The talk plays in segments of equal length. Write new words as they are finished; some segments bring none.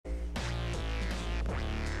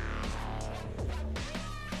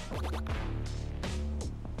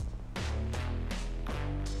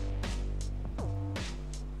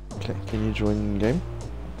Okay, can you join the game?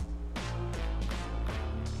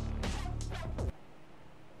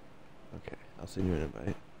 Okay, I'll send you an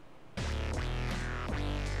invite.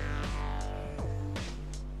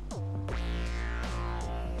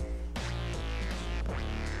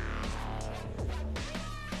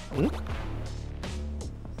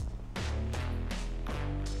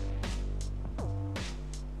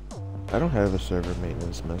 I don't have a server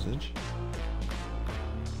maintenance message.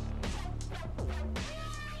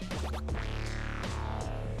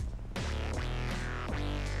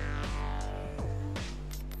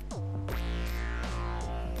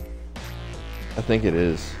 I think it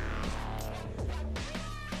is.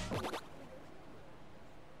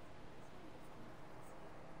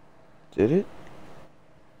 Did it?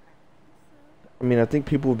 I mean, I think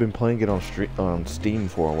people have been playing it on Steam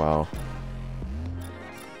for a while.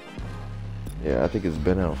 Yeah, I think it's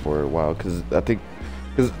been out for a while because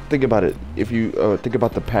think about it. If you think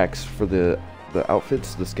about the packs for the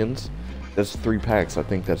outfits, the skins, that's 3 packs. I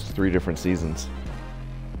think that's 3 different seasons.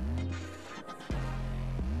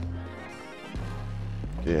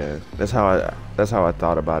 Yeah, that's how I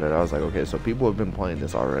thought about it. I was like, okay, so people have been playing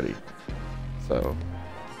this already. So,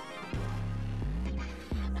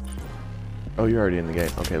 oh, you're already in the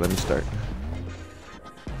game. Okay, let me start.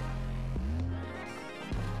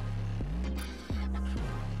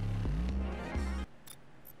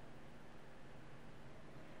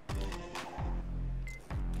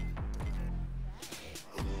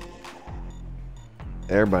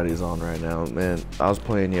 Everybody's on right now, man. I was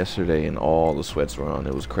playing yesterday and all the sweats were on.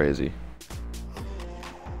 It was crazy.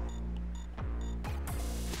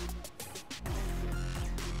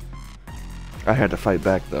 I had to fight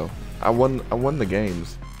back though. I won the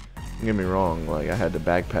games. Don't get me wrong, like I had the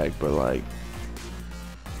backpack, but like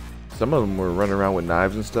some of them were running around with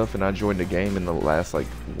knives and stuff, and I joined the game in the last like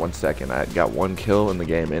 1 second. I got 1 kill and the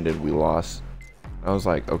game ended. We lost. I was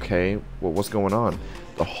like, okay, well, what's going on?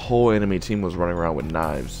 The whole enemy team was running around with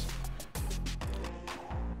knives.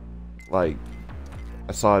 Like,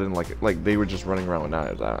 I saw it in like they were just running around with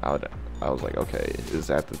knives. I was like, okay, is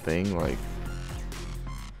that the thing? Like,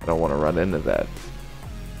 I don't want to run into that.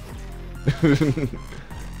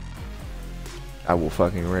 I will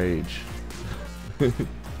fucking rage.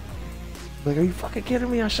 Like, are you fucking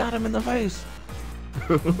kidding me? I shot him in the face.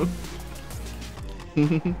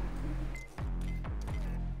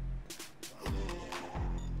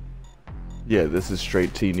 Yeah, this is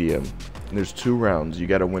straight TDM. And there's 2 rounds. You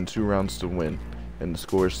gotta win 2 rounds to win. And the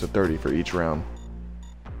score is to 30 for each round.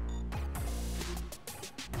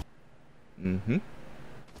 Mm-hmm.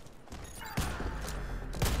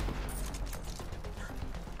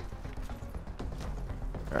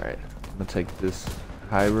 Alright, I'm gonna take this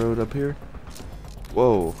high road up here.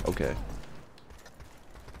 Whoa, okay.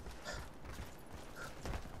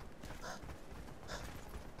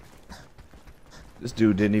 This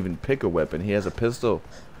dude didn't even pick a weapon. He has a pistol.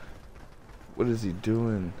 What is he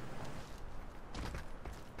doing?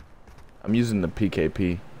 I'm using the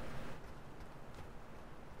PKP.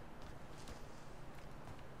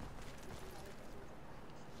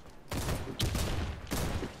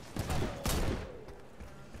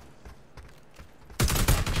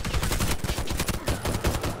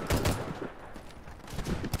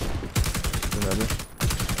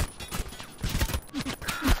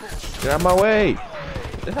 Get out of my way!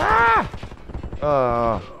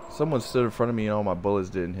 Ah! Someone stood in front of me and all my bullets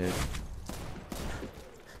didn't hit.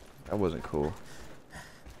 That wasn't cool.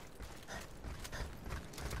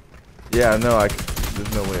 Yeah, no,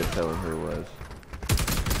 there's no way of telling who it was.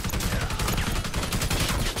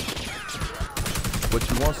 What,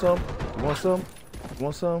 you want some? You want some? You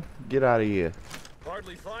want some? Get out of here.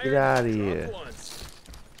 Get out of here.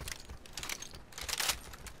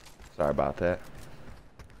 Sorry about that.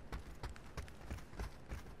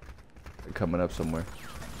 They're coming up somewhere.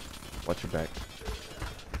 Watch your back.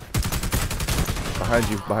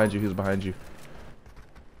 Behind you, he's behind you.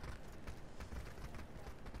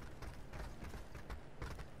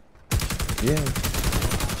 Yeah.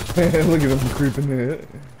 Look at him creeping in.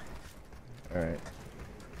 Alright.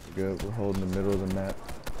 Good, we're holding the middle of the map.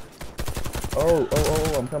 Oh,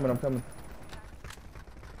 I'm coming.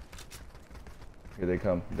 Here they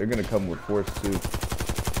come. They're gonna come with force too.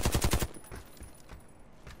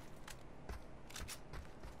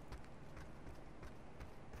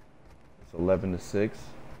 It's 11-6.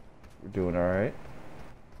 We're doing alright.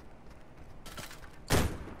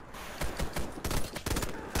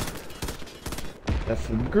 That's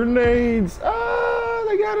some grenades! Ah,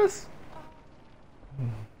 they got us!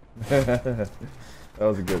 That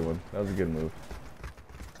was a good one. That was a good move.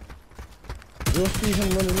 You don't see him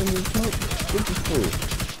running into the smoke? This is cool.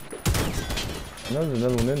 I know there's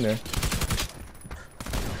another one in there.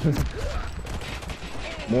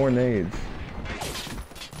 More nades.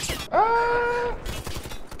 Ah!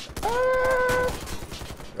 Ah!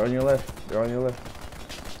 They're on your left. They're on your left.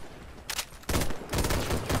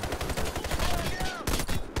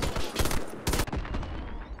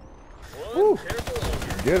 Woo!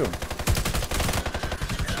 Get him.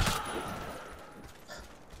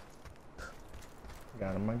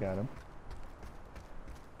 Got him, I got him.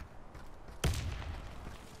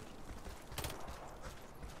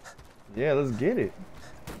 Yeah, let's get it.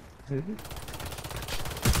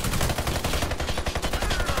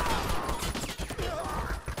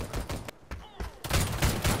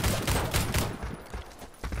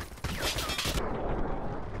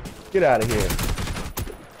 Get out of here.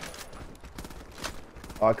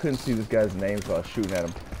 Oh, I couldn't see this guy's name, so I was shooting at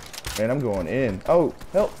him. Man, I'm going in. Oh,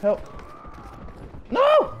 help, help.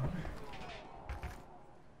 No!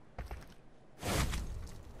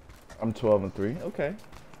 I'm 12 and 3. Okay.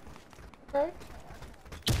 Okay.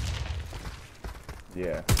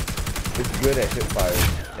 Yeah. It's good at hip fire,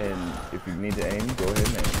 and if you need to aim, go ahead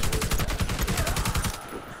and aim.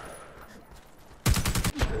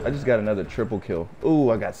 I just got another triple kill. Ooh,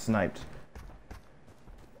 I got sniped.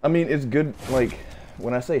 I mean, it's good, like,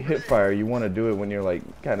 when I say hip fire, you want to do it when you're, like,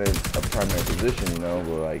 kind of a primary position, you know,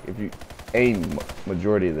 but, like, if you aim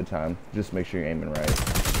majority of the time, just make sure you're aiming right.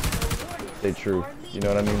 Stay true. You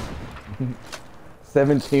know what I mean?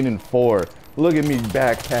 17 and 4. Look at me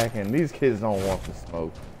backpacking. These kids don't want to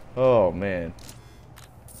smoke. Oh, man.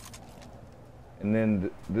 And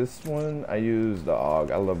then this one, I use the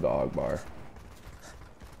AUG. I love the AUG bar.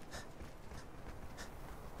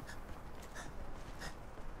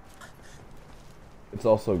 It's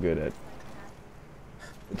also good at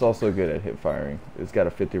hip firing. It's got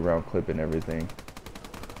a 50-round clip and everything.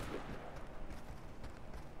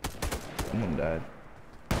 Someone died.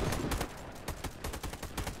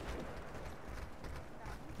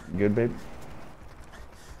 Good, babe?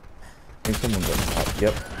 I think someone's up top.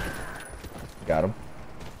 Yep. Got him.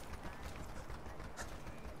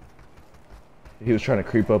 He was trying to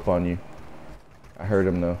creep up on you. I heard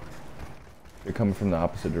him though. They're coming from the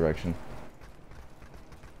opposite direction.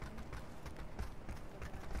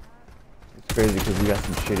 It's crazy because we got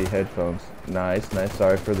some shitty headphones. Nice, nice.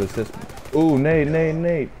 Sorry for the assist. Ooh, nade, nade,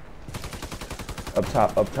 nade. Up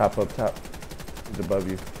top, up top, up top. He's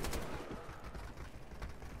above you.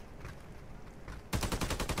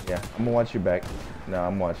 Yeah, I'm gonna watch your back. No,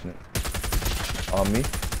 I'm watching it. On me.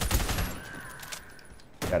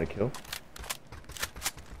 Got a kill.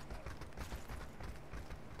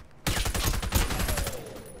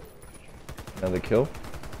 Another kill.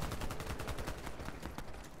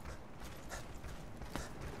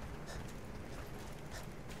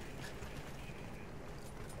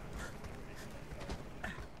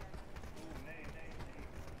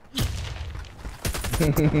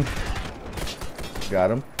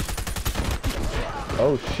 Got him.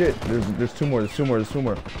 Oh shit, there's two more, there's two more, there's two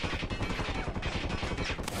more.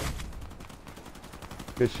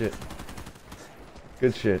 Good shit.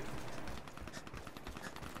 Good shit.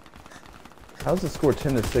 How's the score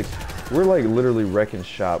 10-6? We're like literally wrecking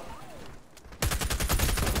shop.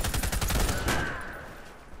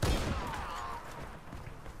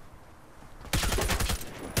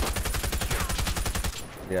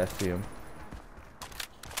 Yeah, I see him.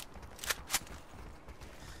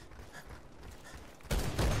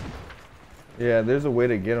 Yeah, there's a way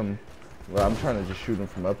to get him. Well, I'm trying to just shoot him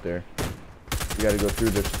from up there. You gotta go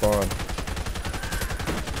through this spawn.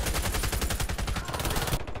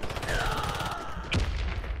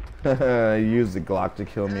 You used the Glock to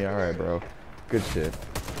kill me. Alright, bro. Good shit.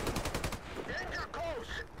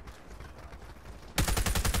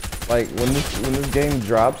 Like, when this game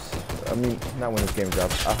drops, I mean, not when this game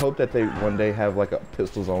drops, I hope that they one day have like a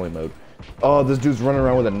pistols only mode. Oh, this dude's running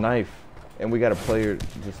around with a knife. And we got a player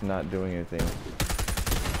just not doing anything.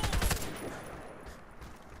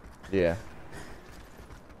 Yeah.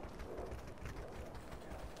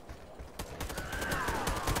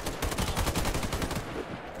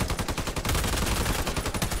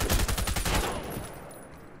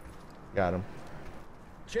 Got him.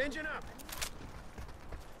 Changing up.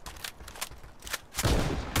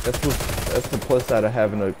 That's the plus side of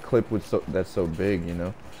having a clip with that's so big, you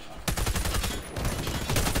know.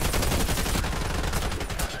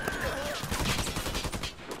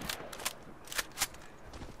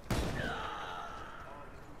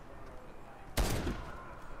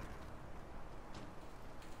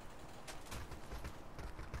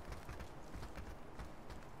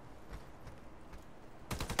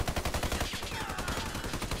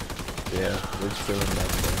 Yeah, we're chilling back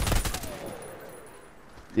there.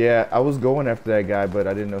 Yeah, I was going after that guy, but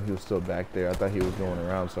I didn't know he was still back there. I thought he was going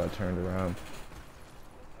around, so I turned around.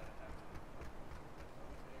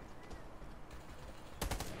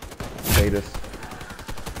 Status.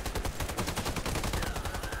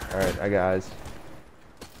 Alright, I got eyes.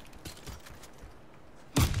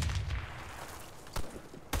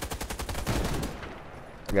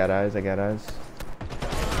 I got eyes, I got eyes.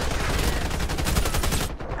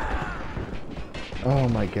 Oh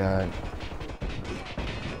my god.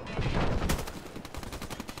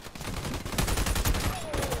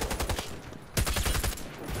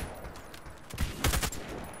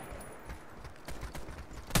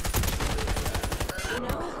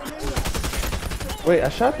 Wait, I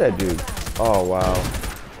shot that dude. Oh wow.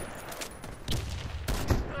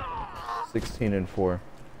 16 and 4.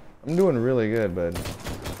 I'm doing really good, bud.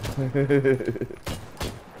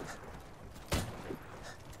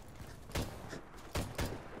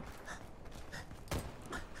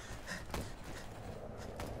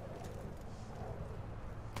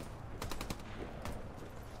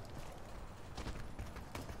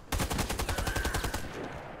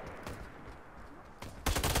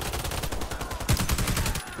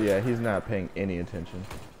 Yeah, he's not paying any attention.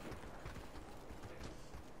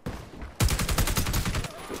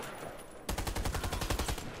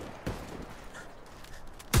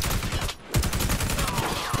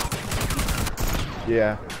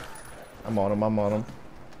 Yeah, I'm on him, I'm on him.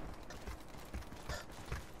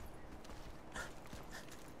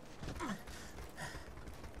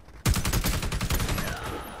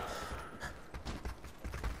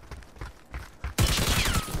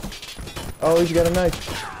 Oh, he's got a knife.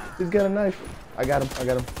 He's got a knife. I got him, I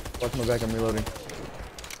got him. Watch my back, I'm reloading.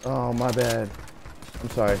 Oh, my bad. I'm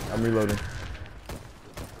sorry, I'm reloading.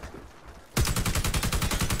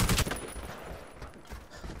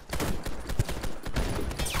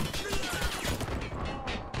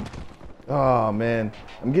 Oh man,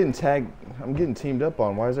 I'm getting tagged. I'm getting teamed up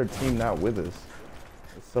on. Why is our team not with us?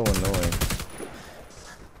 It's so annoying.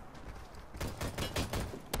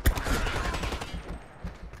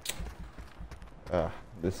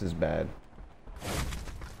 This is bad.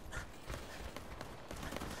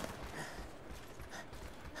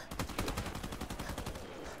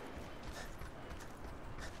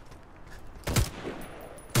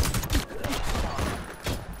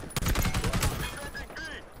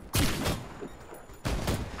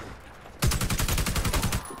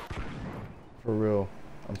 For real,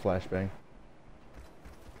 I'm flashbang.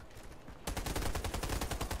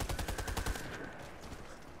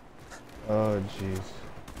 Oh jeez.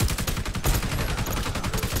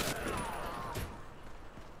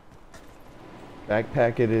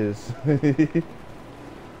 Backpack it is. That's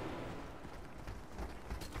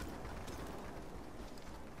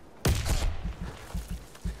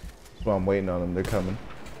why I'm waiting on them. They're coming.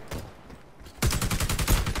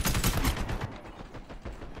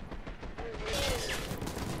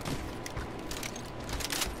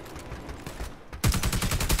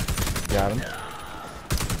 Got him.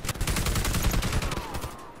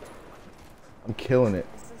 I'm killing it.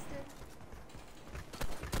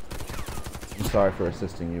 I'm sorry for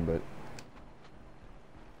assisting you, but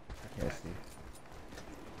I can't see.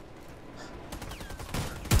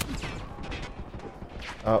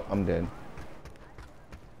 Oh, I'm dead.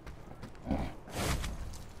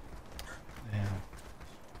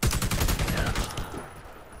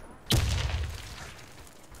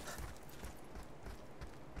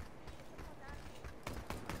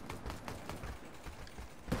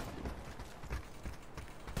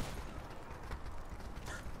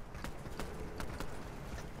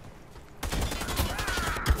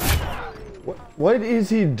 What is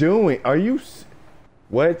he doing? Are you...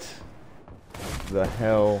 What the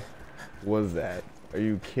hell was that? Are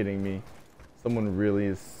you kidding me? Someone really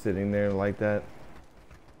is sitting there like that?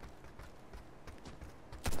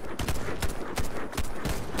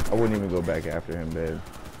 I wouldn't even go back after him, babe.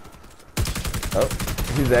 Oh,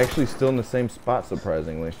 he's actually still in the same spot,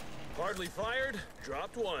 surprisingly. Hardly fired,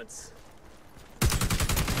 dropped once.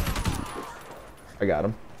 I got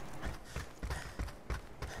him.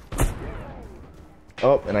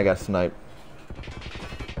 Oh, and I got sniped.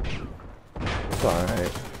 It's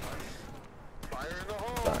alright.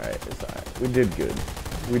 It's alright, it's alright. We did good.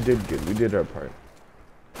 We did good. We did our part.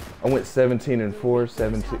 I went 17 and 4,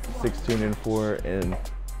 16 and 4, and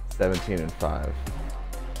 17 and 5.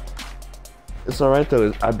 It's alright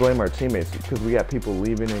though. I blame our teammates because we got people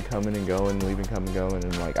leaving and coming and going, leaving, coming, going,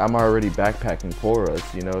 and like I'm already backpacking for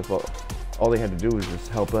us. You know, if all they had to do was just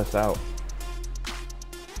help us out.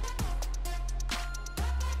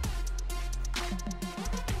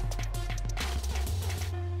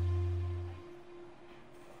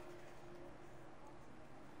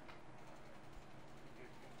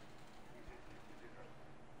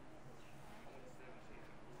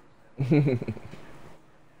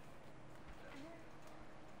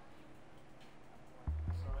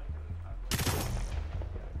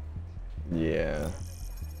 Yeah.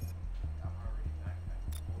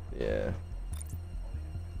 Yeah.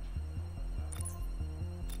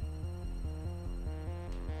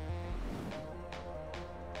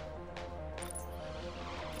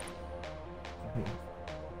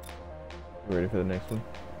 You ready for the next one?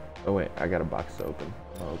 Oh wait, I got a box to open.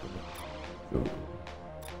 I'll open it. Ooh.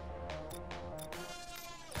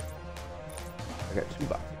 I got 2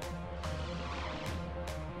 boxes.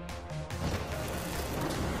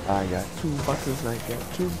 I got 2 boxes, I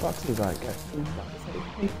got 2 boxes, I got 2 boxes. Hey,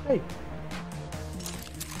 hey, hey.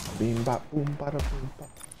 Beam bop, boom, bada, boom, bop.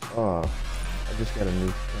 Oh, I just got a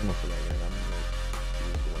new camera for that, man. I'm gonna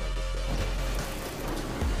use the one I just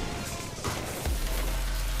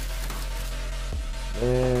got.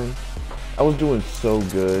 Man, I was doing so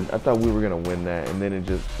good. I thought we were gonna win that, and then it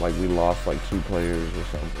just, like, we lost, like, 2 players or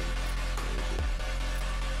something.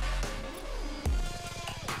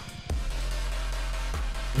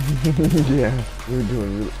 Yeah, we were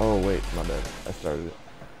doing really. Oh wait, my bad. I started it.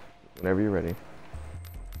 Whenever you're ready.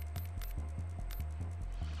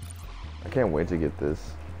 I can't wait to get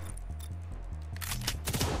this.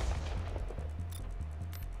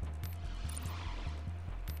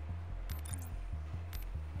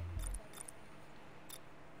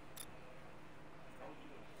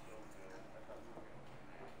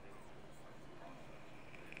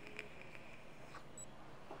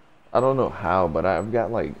 I don't know how, but I've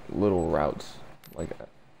got like little routes. Like,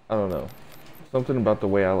 I don't know. Something about the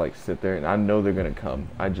way I like sit there, and I know they're gonna come.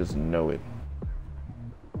 I just know it.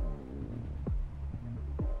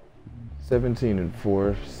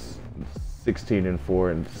 17-4,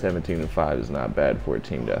 16-4, and 17-5 is not bad for a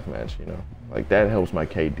team deathmatch. You know, like that helps my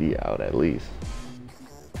KD out at least.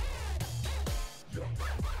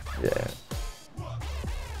 Yeah.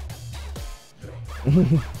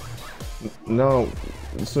 No,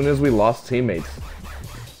 as soon as we lost teammates,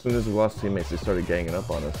 they started ganging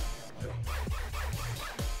up on us.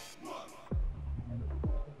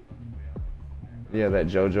 Yeah, that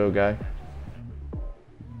JoJo guy.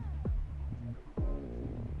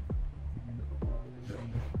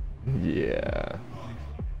 Yeah.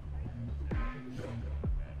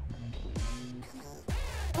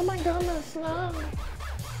 Oh my goodness, no.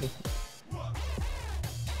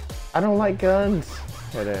 I don't like guns.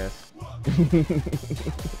 Head ass.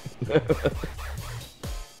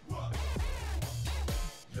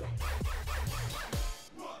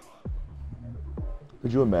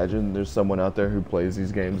 Could you imagine there's someone out there who plays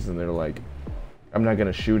these games and they're like, I'm not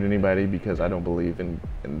gonna shoot anybody because I don't believe in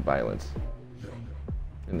violence.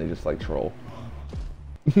 And they just like troll.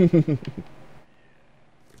 Free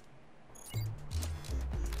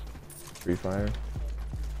fire.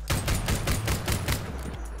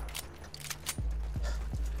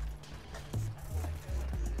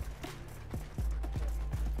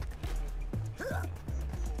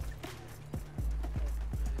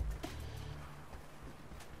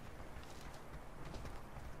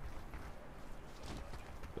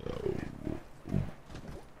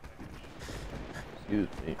 Excuse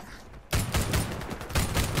me.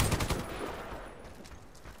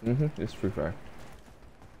 It's free fire.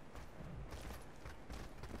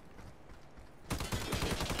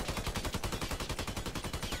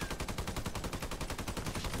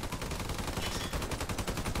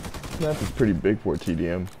 This map is pretty big for a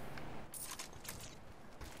TDM.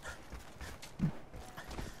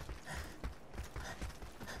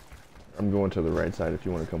 I'm going to the right side if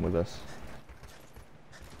you want to come with us.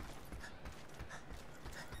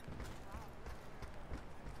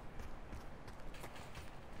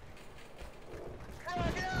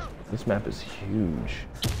 This map is huge.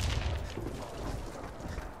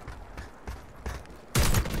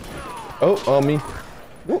 Oh, on me.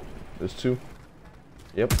 Whoop. There's 2.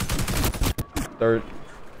 Yep. 3rd.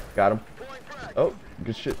 Got him. Oh,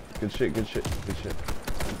 good shit. Good shit. Good shit. Good shit.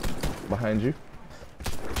 Behind you.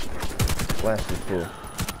 Blast is full.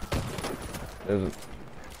 There's a...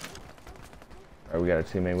 Alright, we got a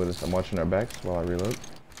teammate with us. I'm watching our backs while I reload.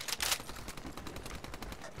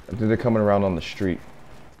 I think they're coming around on the street.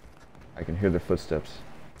 I can hear their footsteps.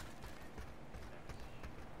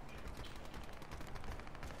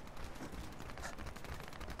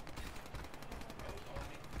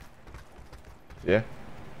 Yeah?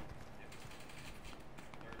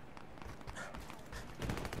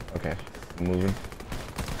 Okay, I'm moving.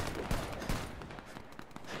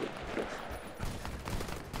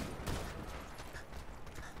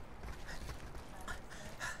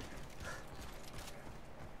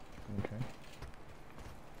 Okay.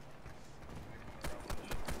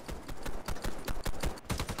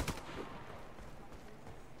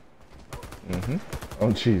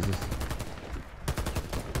 Oh, Jesus.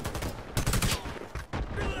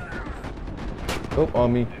 Oh,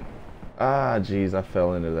 on me. Ah, jeez, I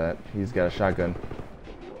fell into that. He's got a shotgun.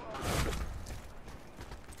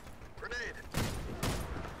 Grenade.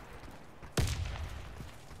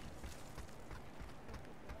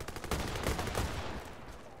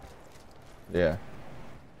 Yeah.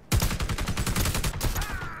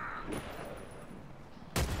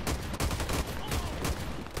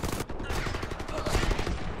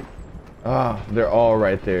 Ah, they're all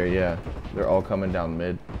right there, yeah. They're all coming down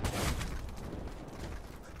mid.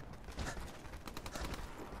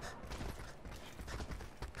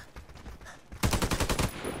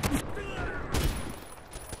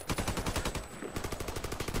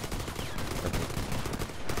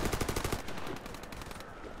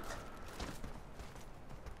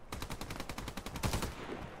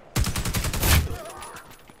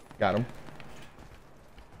 Got him.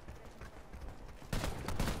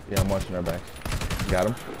 Yeah, I'm watching our backs. Got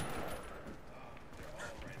him.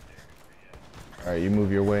 Alright, you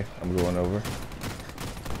move your way. I'm going over.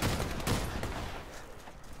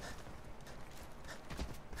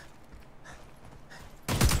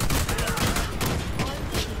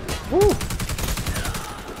 Woo!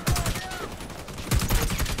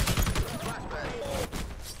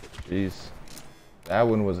 Jeez. That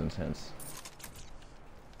one was intense.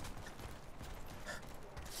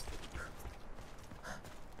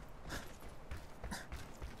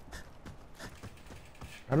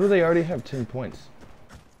 How do they already have 10 points?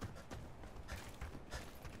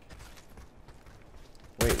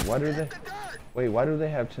 Wait, why do they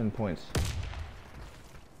have 10 points?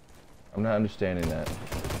 I'm not understanding that.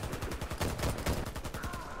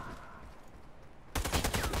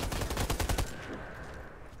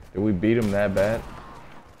 Did we beat them that bad?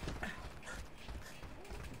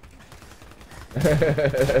 I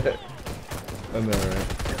know, right?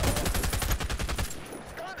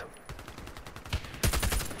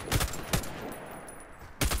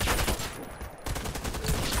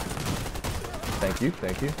 Thank you,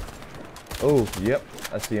 thank you. Oh, yep,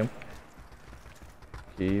 I see him.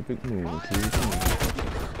 Keep it moving, keep it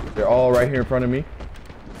moving. They're all right here in front of me.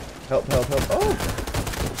 Help, help, help. Oh!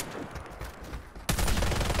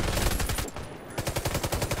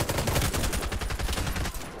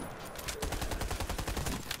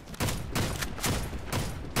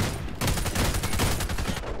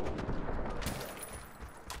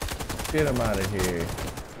 Get him out of here.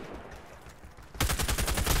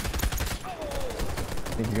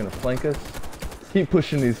 Think you're gonna flank us? Keep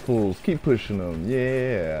pushing these fools. Keep pushing them.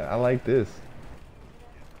 Yeah, I like this.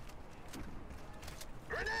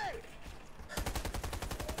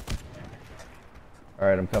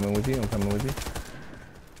 Alright, I'm coming with you. I'm coming with you.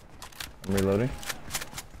 I'm reloading.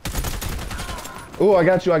 Oh, I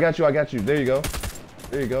got you. I got you. I got you. There you go.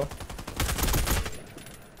 There you go.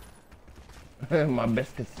 My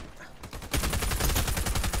biscuits.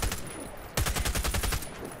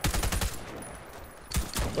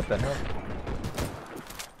 What the hell?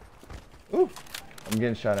 Ooh, I'm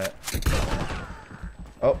getting shot at.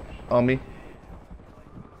 Oh, on me.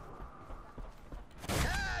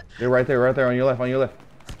 They're right there on your left, on your left.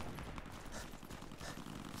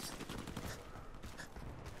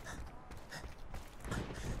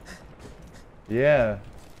 Yeah,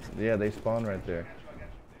 yeah, they spawn right there.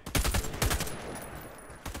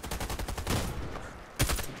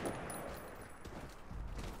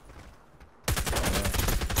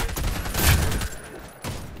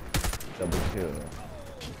 Double kill.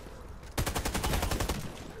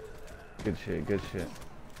 Good shit, good shit.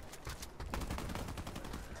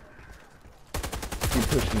 Keep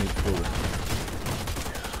pushing these fools.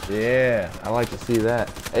 Yeah, I like to see that.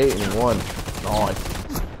 8-1.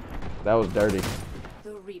 Nice. That was dirty.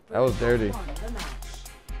 That was dirty.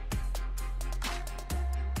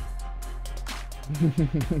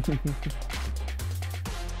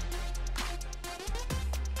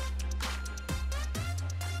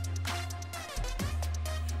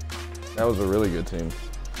 That was a really good team.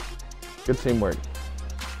 Good teamwork.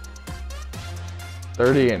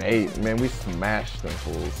 30-8. Man, we smashed them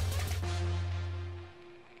fools.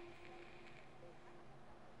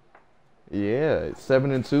 Yeah,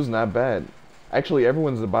 7-2 is not bad. Actually,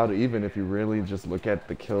 everyone's about even if you really just look at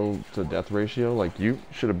the kill to death ratio. Like, you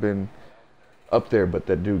should have been up there, but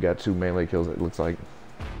that dude got 2 melee kills, it looks like.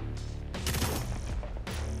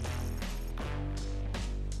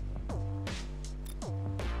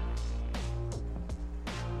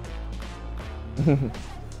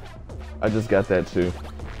 I just got that too.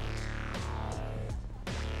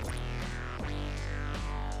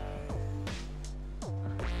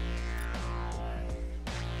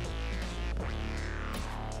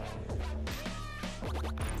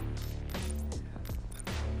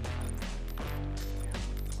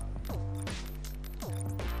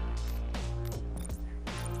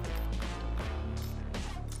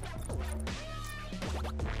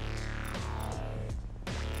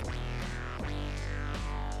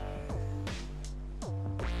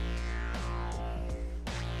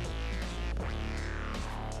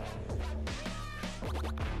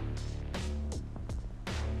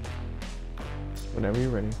 Whenever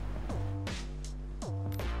you're ready.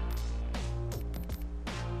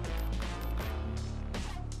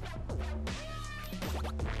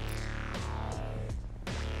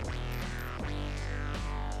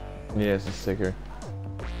 Yeah, it's a sticker.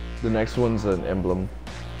 The next one's an emblem.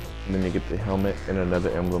 And then you get the helmet and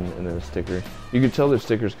another emblem and then a sticker. You can tell they're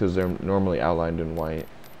stickers because they're normally outlined in white.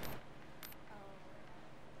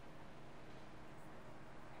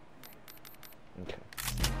 Okay.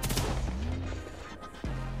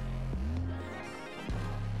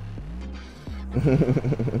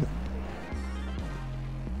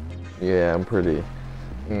 Yeah, I'm pretty.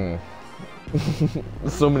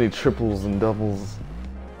 So many triples and doubles.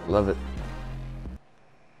 Love it.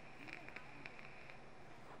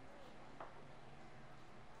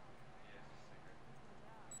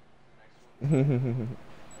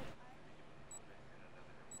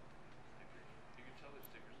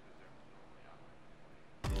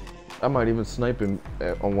 I might even snipe him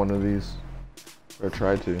on one of these, or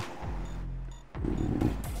try to.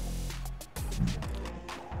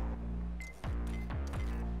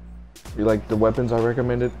 You like the weapons I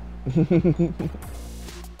recommended?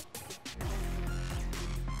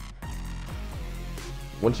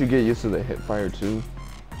 Once you get used to the hip fire too,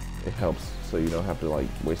 it helps so you don't have to like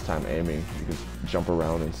waste time aiming. You can jump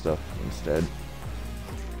around and stuff instead.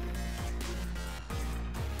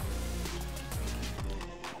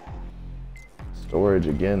 Storage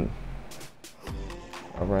again.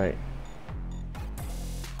 All right.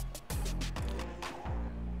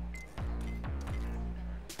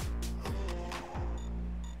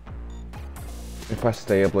 If I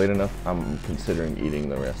stay up late enough, I'm considering eating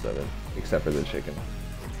the rest of it, except for the chicken.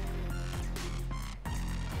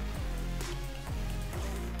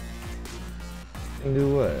 And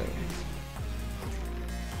do what?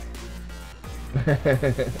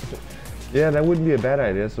 Yeah, that wouldn't be a bad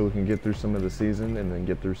idea, so we can get through some of the season and then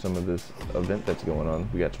get through some of this event that's going on.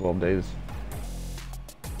 We got 12 days.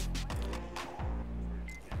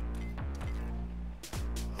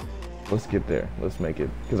 Let's get there. Let's make it.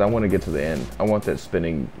 Because I want to get to the end. I want that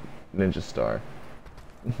spinning ninja star.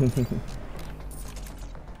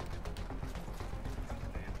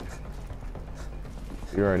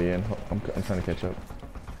 You're already in. I'm trying to catch up.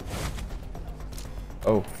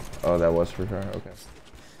 Oh, that was for sure. Okay.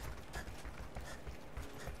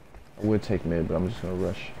 I would take mid, but I'm just gonna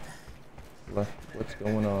rush. Left. What's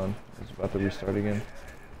going on? It's about to restart again.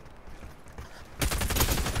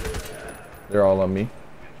 They're all on me.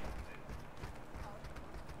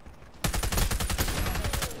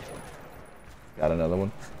 Got another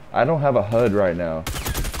one. I don't have a HUD right now.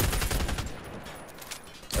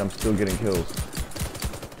 I'm still getting kills.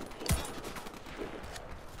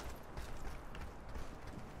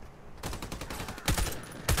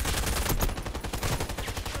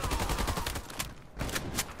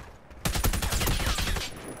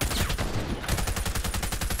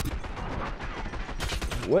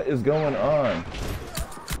 What is going on?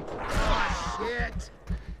 Oh, shit.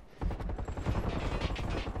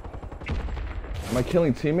 Am I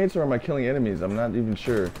killing teammates or am I killing enemies? I'm not even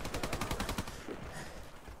sure.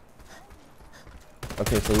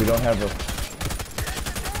 Okay, so we don't have a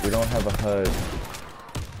HUD.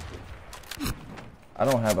 I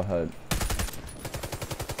don't have a HUD.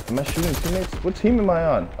 Am I shooting teammates? What team am I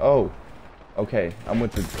on? Oh, okay. I'm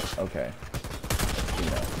with the. Okay.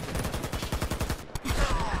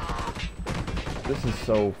 This is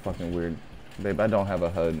so fucking weird. Babe, I don't have a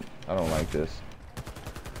HUD. I don't like this.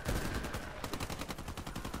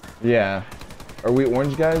 Yeah. Are we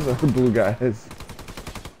orange guys or blue guys?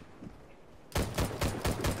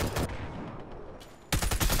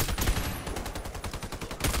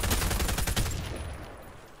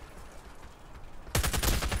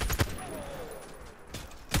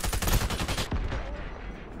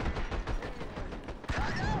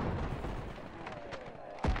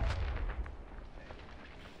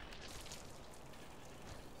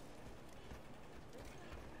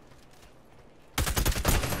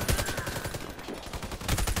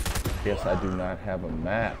 Yes, I do not have a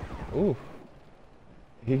map. Ooh.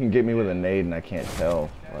 He can get me with a nade and I can't tell.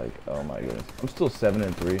 Like, oh my goodness. I'm still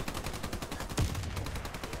 7-3.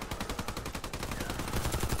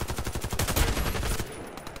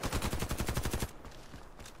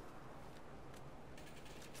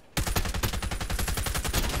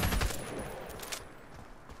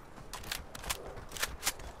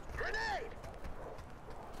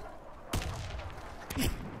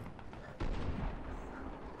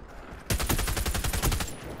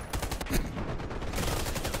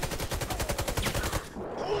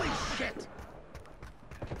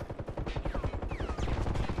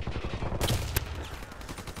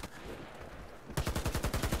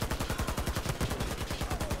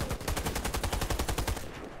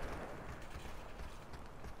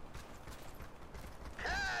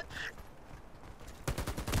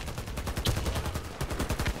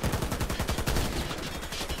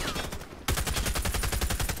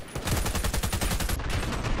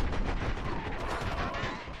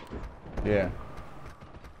 Yeah.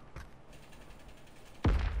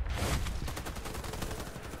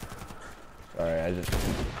 Sorry, it's just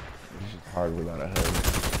hard without a HUD.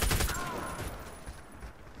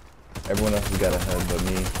 Everyone else has got a HUD but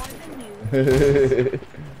me.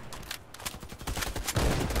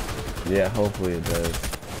 Yeah, hopefully it does.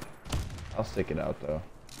 I'll stick it out though.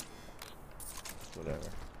 Whatever.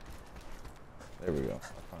 There we go.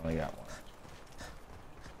 I finally got one.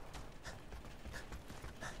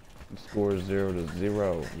 The score is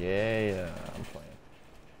 0-0. Yeah, I'm playing.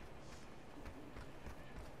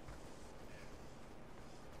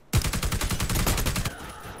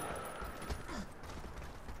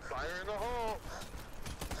 Fire in the hole.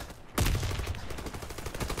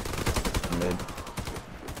 Mid.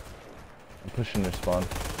 I'm pushing their spawn.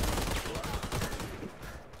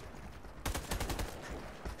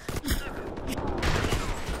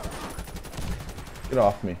 Get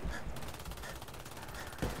off me.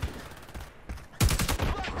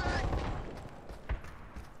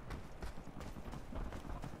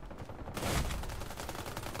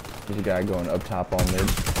 There's a guy going up top on mid.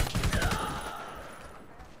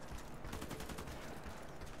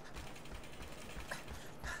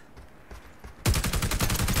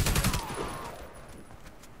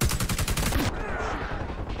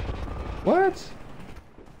 What?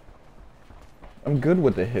 I'm good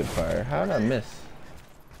with the hip fire. How did I miss?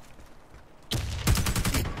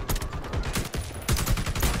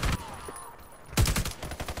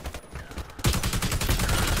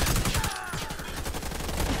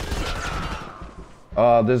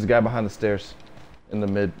 There's a guy behind the stairs. In the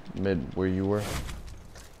mid where you were.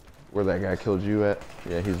 Where that guy killed you at.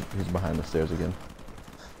 Yeah, he's behind the stairs again.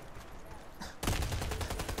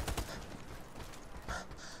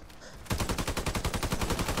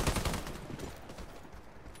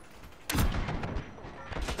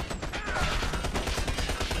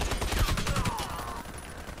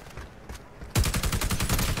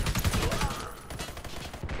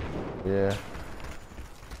 Yeah.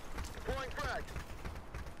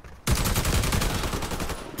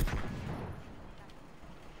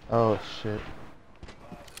 Oh shit.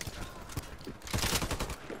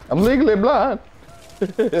 I'm legally blind.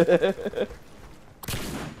 They're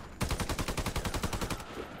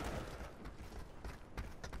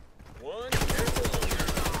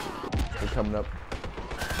coming up.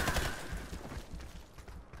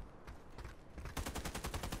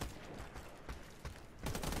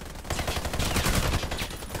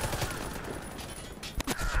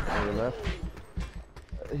 On your left.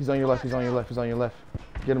 He's on your left, he's on your left, he's on your left.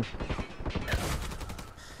 Get him.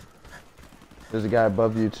 There's a guy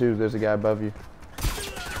above you too. There's a guy above you.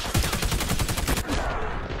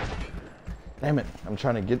 Damn it. I'm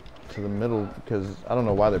trying to get to the middle because I don't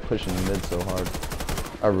know why they're pushing mid so hard.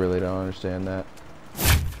 I really don't understand that.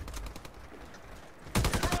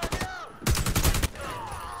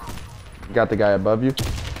 Got the guy above you.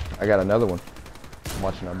 I got another one. I'm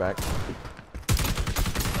watching our back.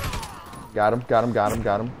 Got him, got him, got him,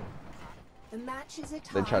 got him. The match is a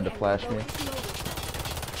tie. They tried to flash me.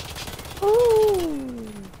 Ooh.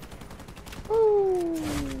 Ooh.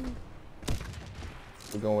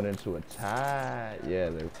 We're going into a tie. Yeah,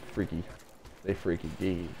 they're freaky. They freaky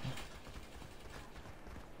deep.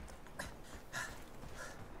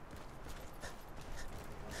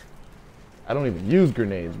 I don't even use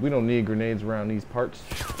grenades. We don't need grenades around these parts.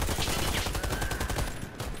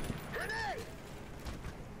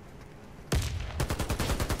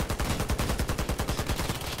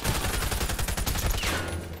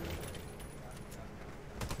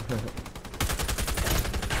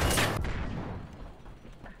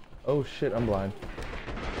 Oh shit, I'm blind.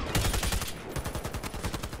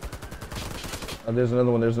 Oh, there's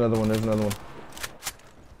another one, there's another one, there's another one.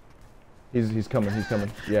 He's coming, he's coming.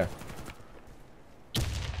 Yeah.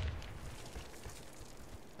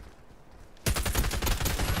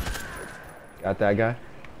 Got that guy?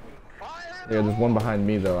 Yeah, there's one behind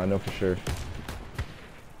me though, I know for sure.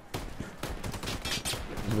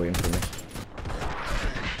 He's waiting for me.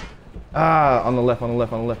 Ah, on the left, on the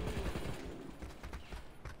left, on the left.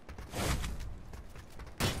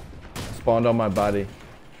 Spawned on my body.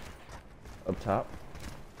 Up top.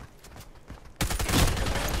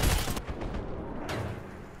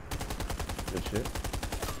 Good shit.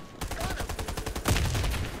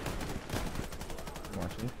 I'm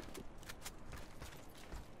watching.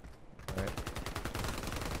 Alright.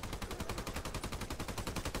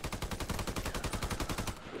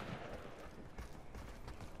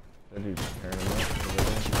 That dude's tearing him up.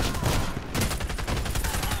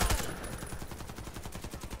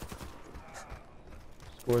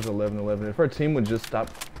 Score's 11-11. If our team would just stop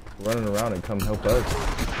running around and come help us.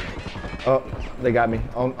 Oh, they got me.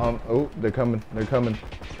 Oh, they're coming. They're coming.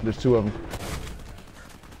 There's two of them.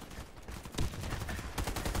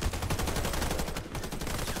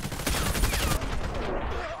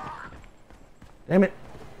 Damn it.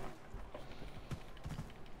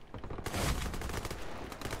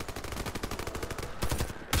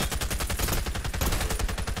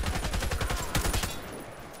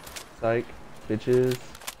 Psych, bitches.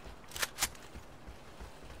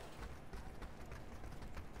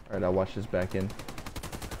 Alright, I'll watch this back in.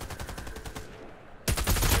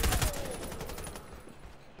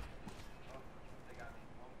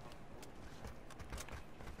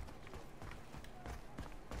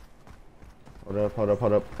 Hold up, hold up,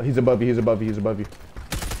 hold up. He's above you, he's above you, he's above you.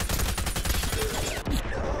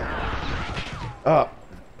 Ah!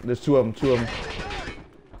 There's two of them, two of them.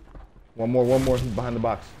 One more. He's behind the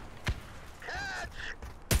box.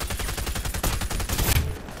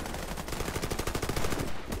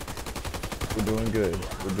 We're doing good.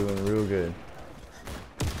 We're doing real good.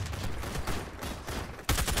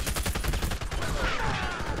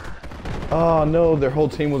 Oh no, their whole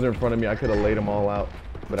team was in front of me. I could have laid them all out,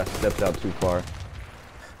 but I stepped out too far.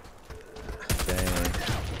 Dang.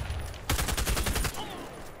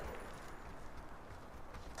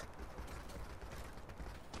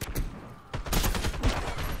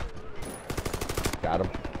 Got him.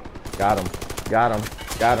 Got him. Got him.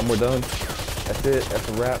 Got him. We're done. That's it. That's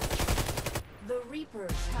a wrap. The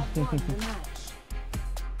Reapers have won the match.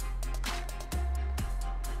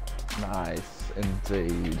 Nice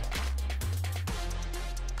indeed.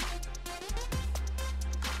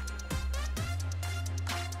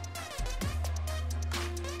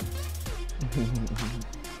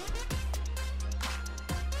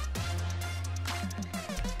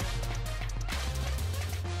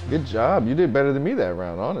 Good job. You did better than me that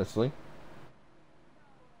round, honestly.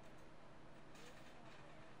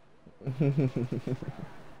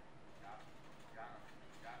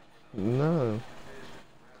 No.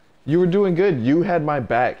 You were doing good. You had my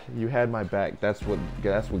back. You had my back. That's what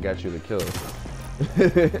got you the kill.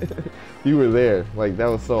 You were there. Like, that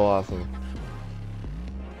was so awesome.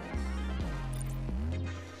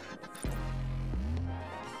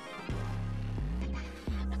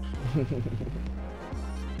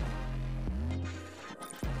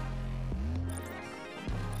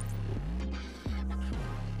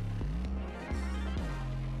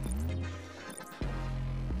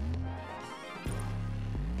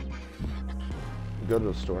 Go to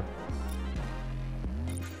the store.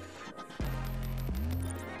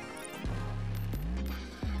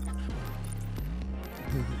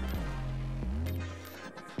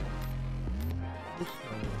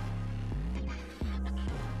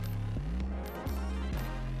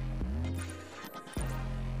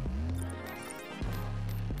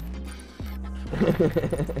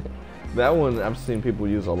 That one I've seen people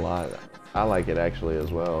use a lot. I like it actually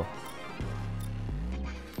as well.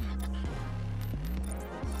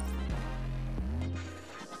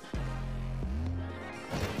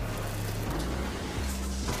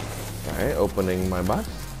 Alright, opening my box.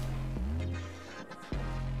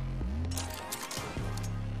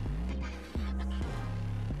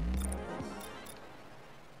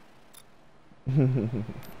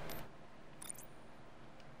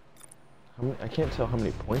 I can't tell how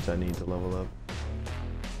many points I need to level up.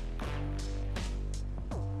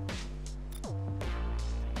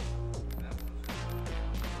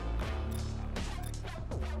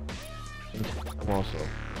 I'm also.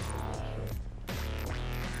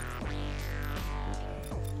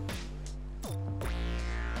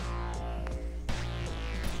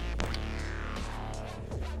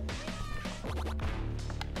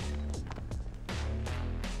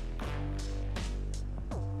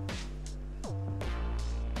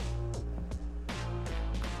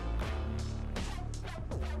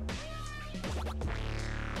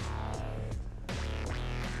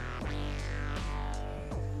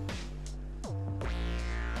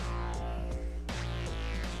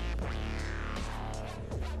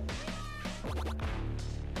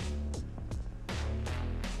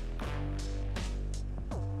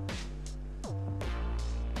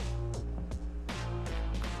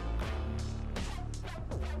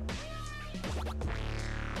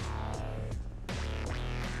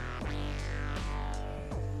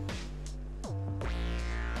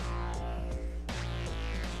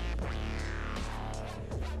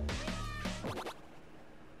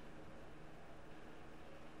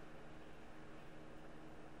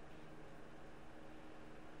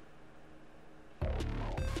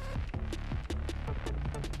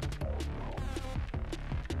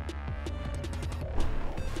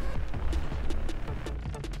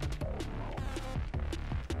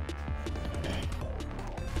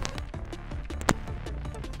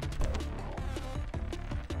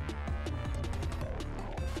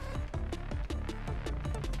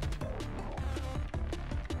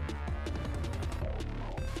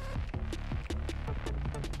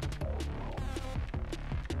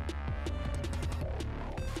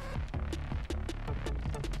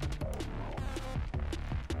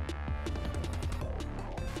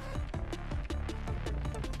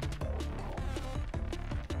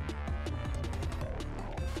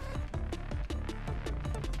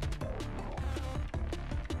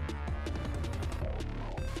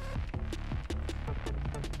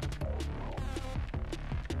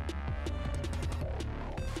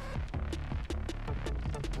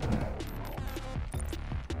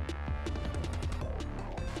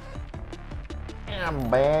 I'm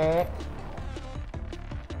back.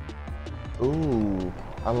 Ooh,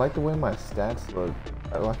 I like the way my stats look.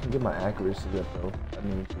 I can get my accuracy up though. I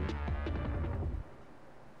need to.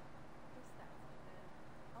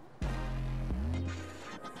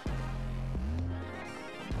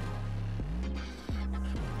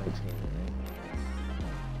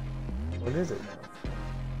 What is it now?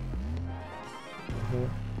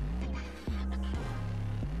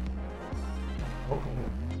 Oh.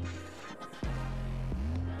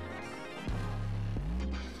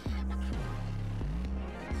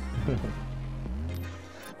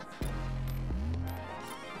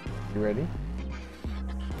 You ready?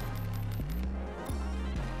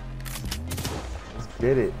 Let's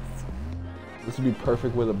get it. This would be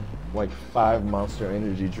perfect with like 5 Monster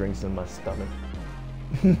Energy drinks in my stomach.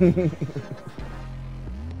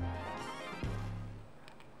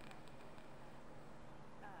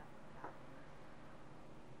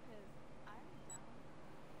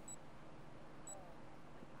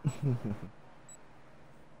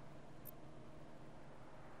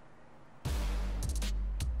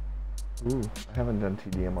 Ooh, I haven't done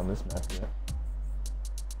TDM on this map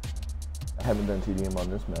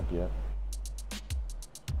yet.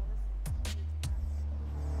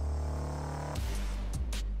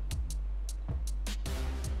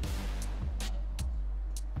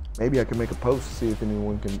 Maybe I can make a post to see if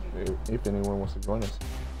anyone wants to join us.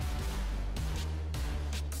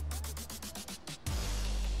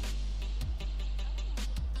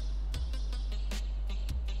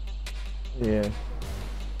 Yeah.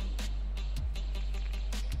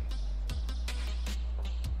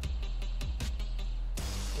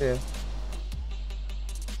 Yeah.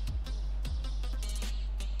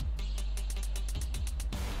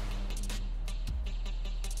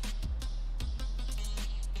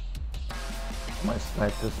 I might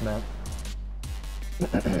snipe this map.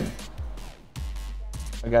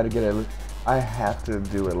 I gotta get I have to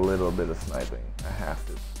do a little bit of sniping. I have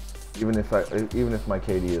to. Even if my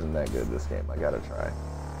KD isn't that good this game, I gotta try.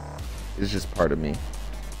 It's just part of me.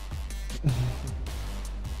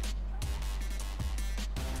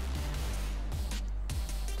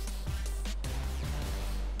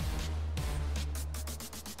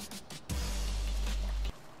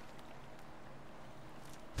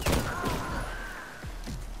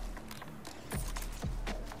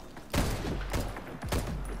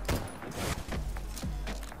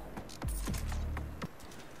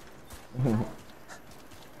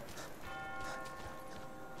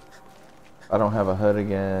 I don't have a HUD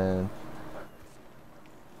again.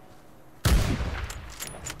 I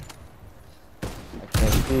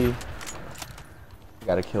can't see.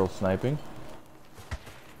 Gotta kill sniping.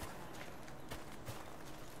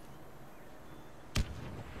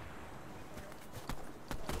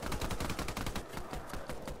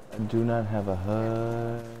 I do not have a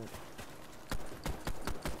HUD.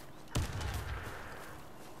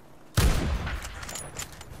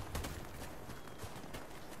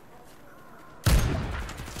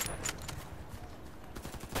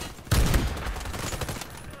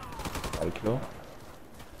 Kill.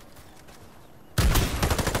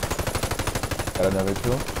 Got another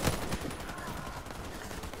kill.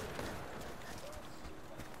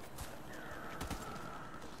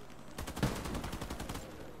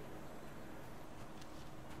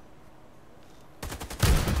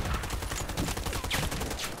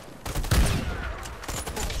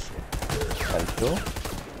 Got a kill.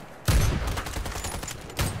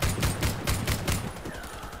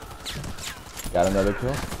 Got another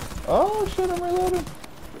kill. Oh shit, I'm reloading.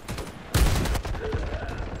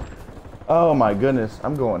 Oh my goodness,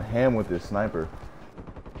 I'm going ham with this sniper.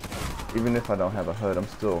 Even if I don't have a HUD, I'm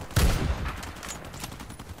still.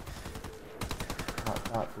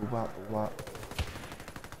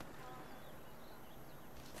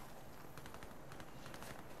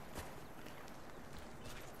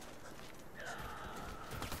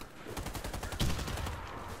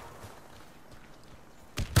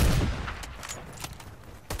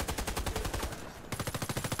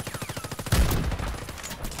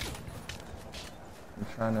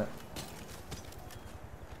 Trying to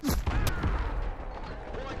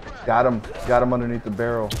got him underneath the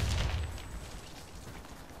barrel.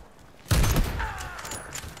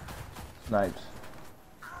 Snipes.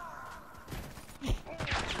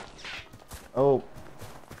 Oh,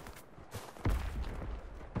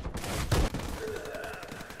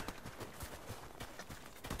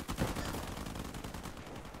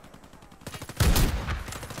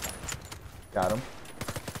 got him.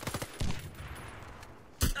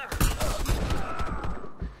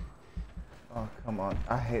 Oh, come on.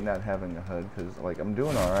 I hate not having a HUD because, like, I'm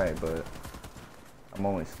doing alright, but I'm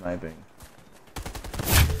only sniping.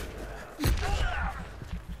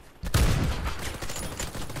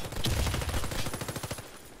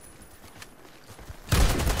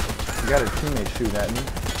 got a teammate shooting at me.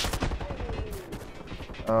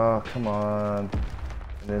 Oh, come on.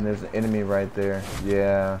 And then there's an enemy right there.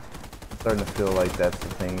 Yeah. I'm starting to feel like that's the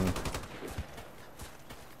thing.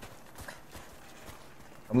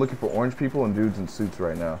 I'm looking for orange people and dudes in suits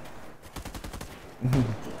right now. The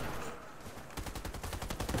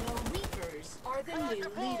Reapers are the new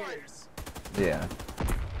leaders. Yeah.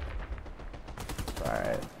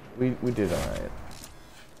 Alright. We did alright.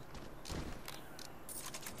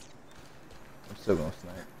 I'm still gonna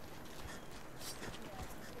snipe.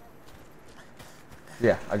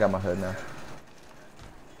 Yeah, I got my hood now.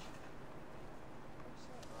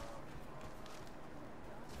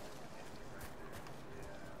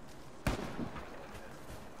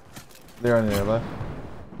 They're on their left.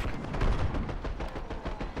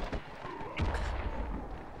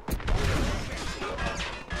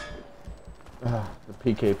 The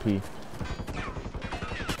PKP.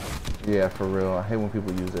 Yeah, for real. I hate when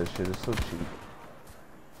people use that shit. It's so cheap.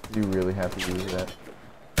 You really have to use that.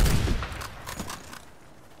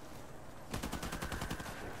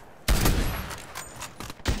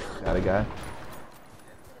 Got a guy.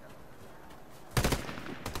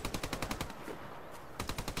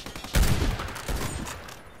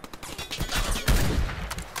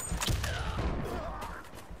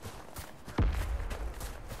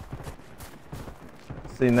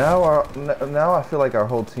 See, now I feel like our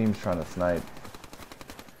whole team's trying to snipe.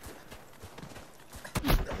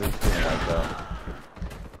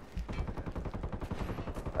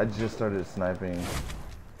 I just started sniping.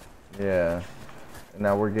 Yeah. And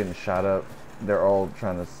now we're getting shot up. They're all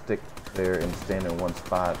trying to stick there and stand in one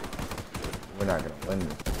spot. We're not gonna win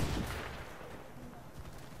this.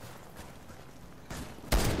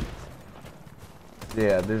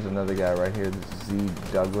 Yeah, there's another guy right here, this Z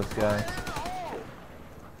Douglas guy.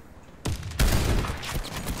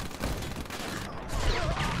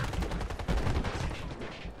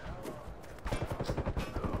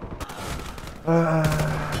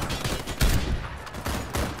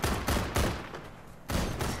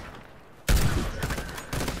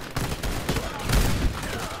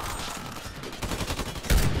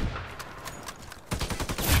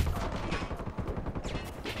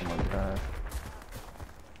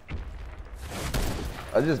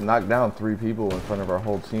 I just knocked down 3 people in front of our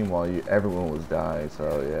whole team while everyone was dying,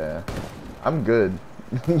 so yeah. I'm good.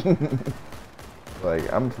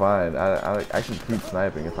 Like, I'm fine. I can keep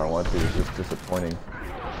sniping if I want to. It's just disappointing,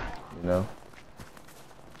 you know?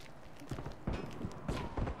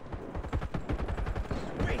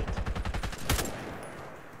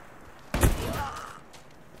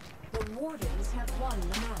 The Wardens have won the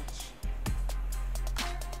match.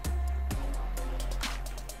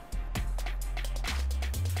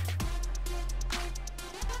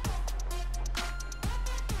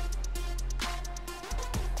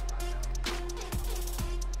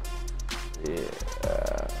 Yeah.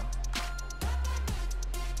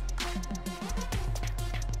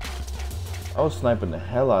 I was sniping the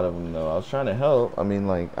hell out of him though. I was trying to help. I mean,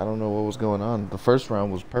 like, I don't know what was going on. The first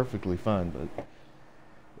round was perfectly fine, but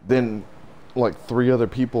then like 3 other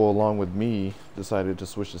people along with me decided to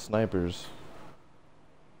switch to snipers.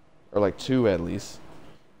 Or like 2 at least.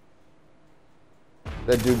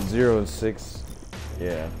 That dude 0 and 6.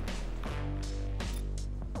 Yeah.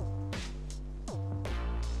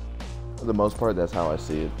 For the most part, that's how I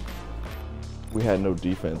see it. We had no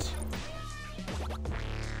defense.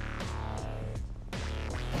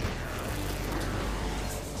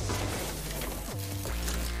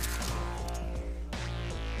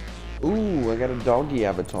 Ooh, I got a doggy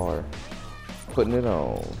avatar. Putting it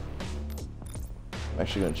on. I'm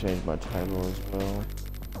actually gonna change my title as well.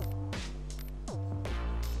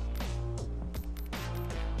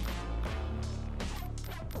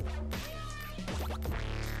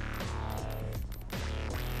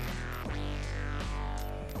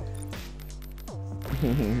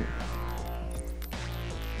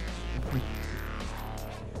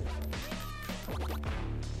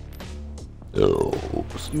 Oh,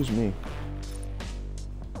 excuse me.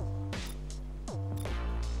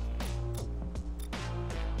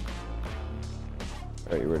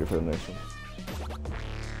 Alright, you ready for the next one?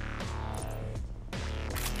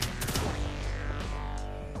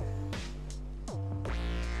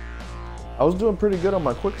 I was doing pretty good on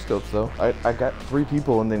my quick scopes though. I got 3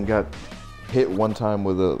 people and then got hit one time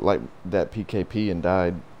with that PKP and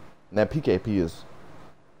died. And that PKP is,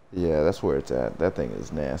 yeah, that's where it's at. That thing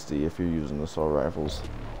is nasty if you're using assault rifles.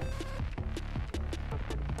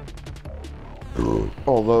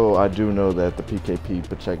 Although I do know that the PKP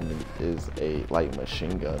Pacheckin is a light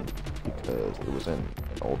machine gun because it was in an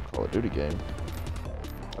old Call of Duty game.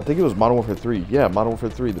 I think it was Modern Warfare 3. Yeah, Modern Warfare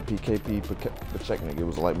 3, the PKP Pacheknik. It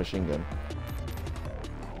was a light machine gun.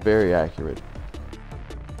 Very accurate.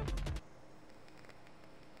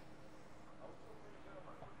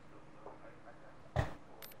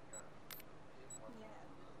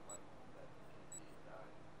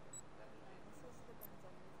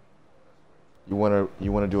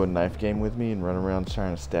 You wanna do a knife game with me and run around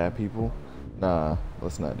trying to stab people? Nah,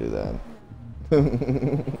 let's not do that.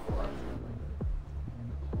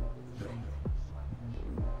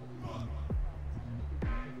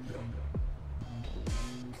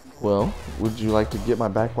 Well, would you like to get my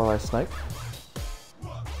back while I snipe?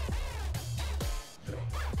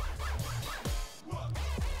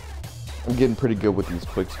 I'm getting pretty good with these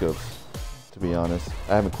quick scopes, to be honest.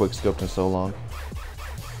 I haven't quick scoped in so long.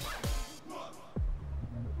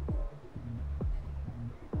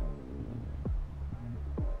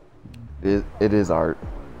 It is art.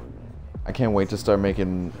 I can't wait to start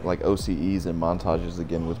making like OCEs and montages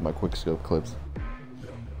again with my quick scope clips.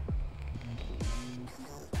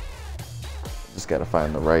 Just gotta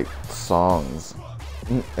find the right songs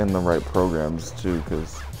and the right programs too,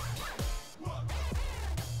 because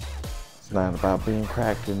it's not about being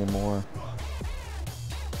cracked anymore.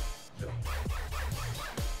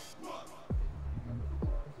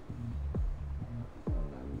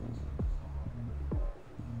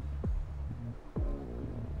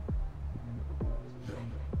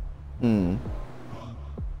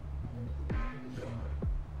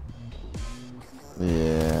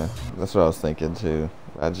 Yeah, that's what I was thinking too.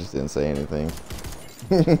 I just didn't say anything.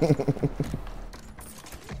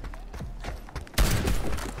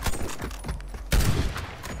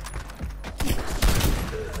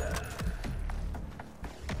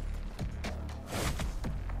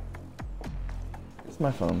 It's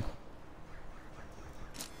my phone.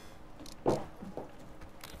 Okay,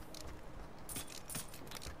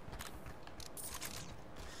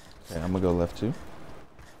 I'm gonna go left too.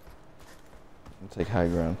 And take high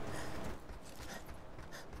ground.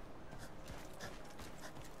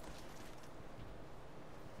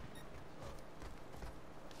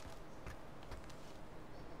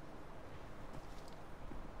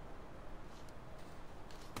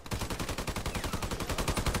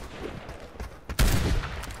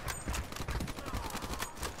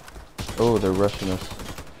 Oh, they're rushing us.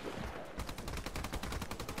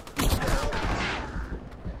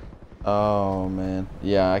 Oh man,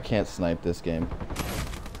 yeah, I can't snipe this game.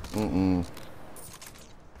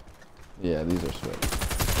 Yeah, these are sweet.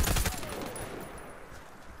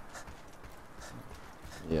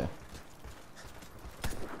 Yeah.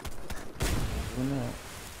 Doing that.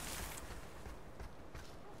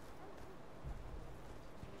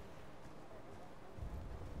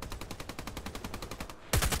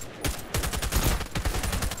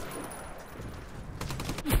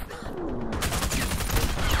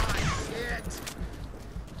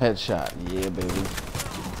 Headshot, yeah, baby.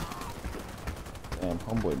 Damn,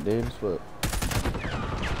 homeboy dead as fuck.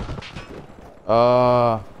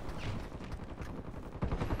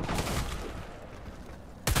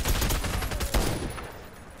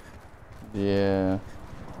 Yeah.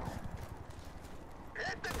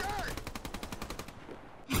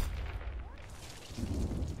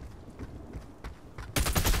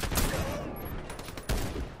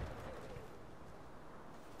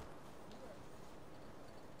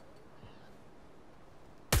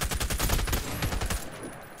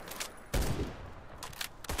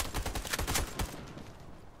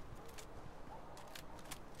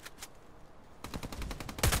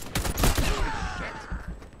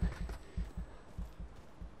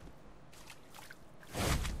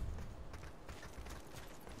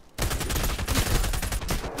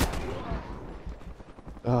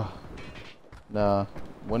 Oh, nah.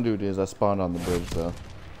 One dude is. I spawned on the bridge though.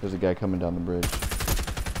 There's a guy coming down the bridge.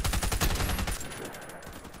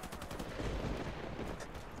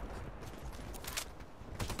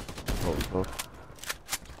 Oh. Let's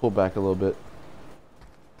pull back a little bit.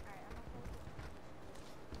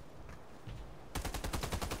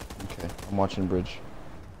 Okay, I'm watching bridge.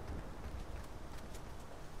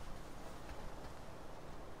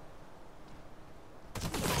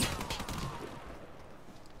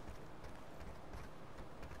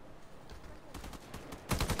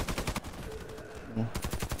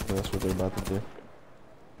 That's what they're about to do.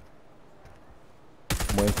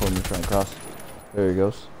 I'm waiting for him to try and cross. There he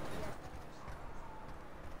goes.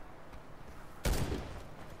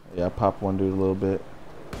 Yeah, I popped one dude a little bit.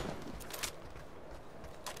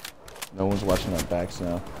 No one's watching our backs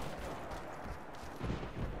now.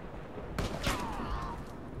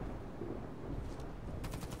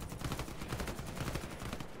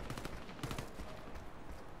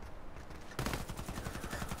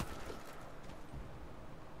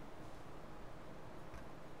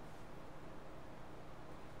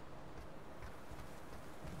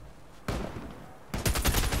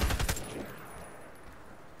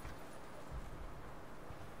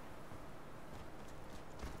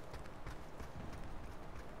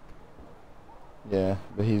 Yeah,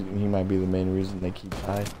 but he might be the main reason they keep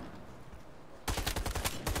tied.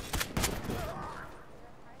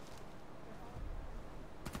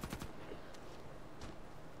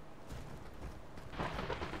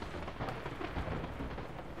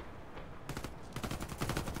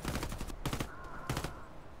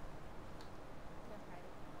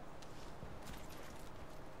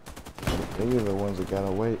 They are the ones that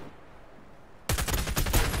gotta wait.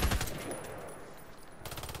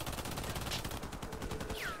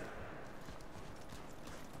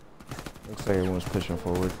 Looks like everyone's pushing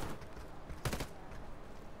forward.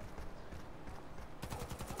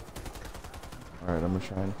 Alright, I'm gonna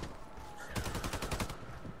try.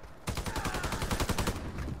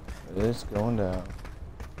 It's going down.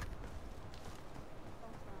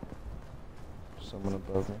 Someone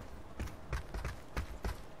above me.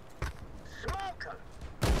 Smoker.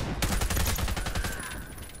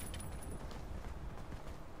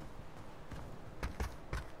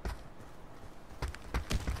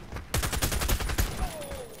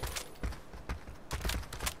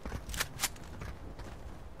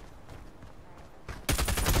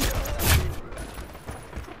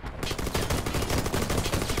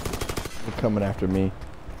 They're coming after me.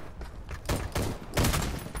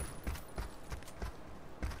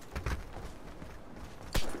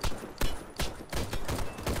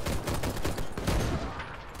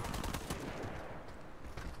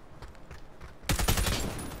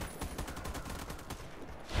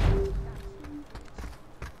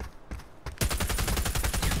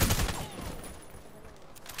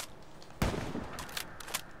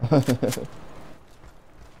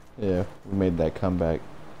 Yeah, we made that comeback.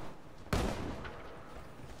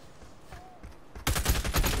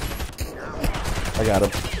 I got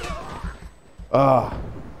him. Ah.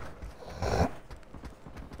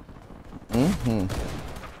 The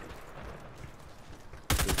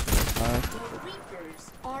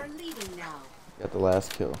Reapers are leading now. Got the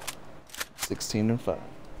last kill. 16-5.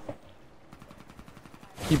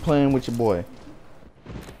 Keep playing with your boy.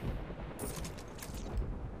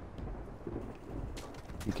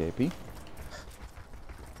 PKP.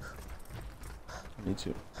 Me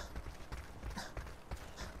too.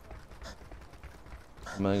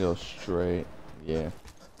 I'm gonna go straight. Yeah.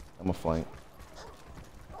 I'm a flank.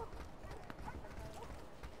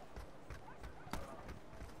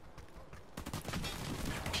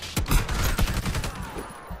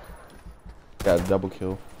 Got a double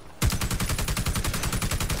kill.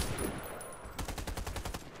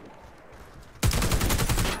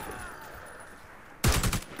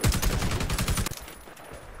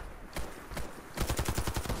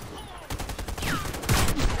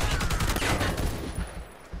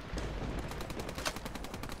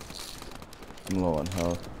 I'm low on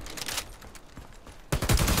health.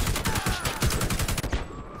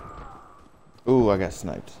 Ooh, I got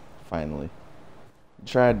sniped. Finally.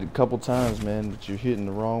 Tried a couple times, man, but you're hitting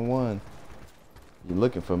the wrong one. You're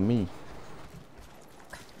looking for me.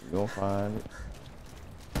 You're gonna find it.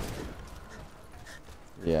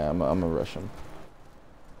 Yeah, I'm gonna rush him.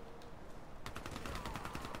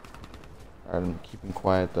 Alright, I'm keeping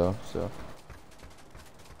quiet though, so.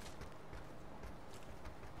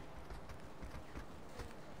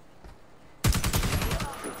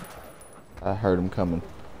 I heard him coming.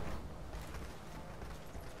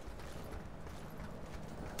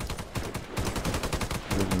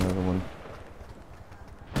 There's another one.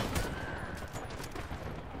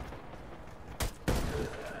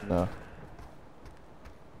 No.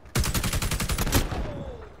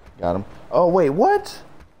 Got him. Oh, wait, what?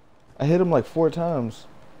 I hit him like 4 times.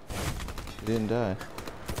 He didn't die.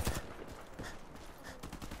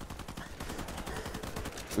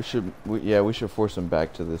 Yeah, we should force him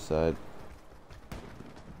back to this side.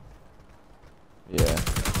 Yeah.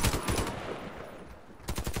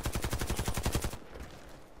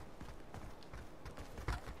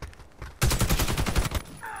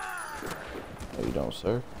 No, you don't,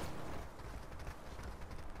 sir.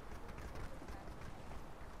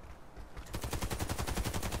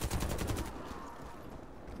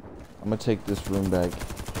 I'm gonna take this room back.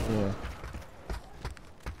 Yeah.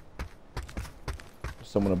 There's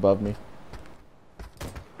someone above me.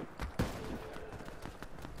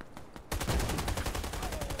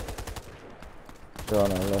 They're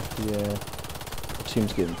on our left, yeah. The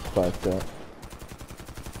team's getting fucked up.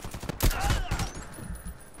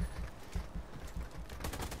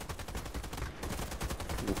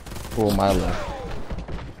 Pull my left.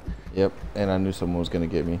 Yep, and I knew someone was gonna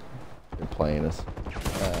get me. They're playing us.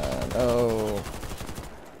 No.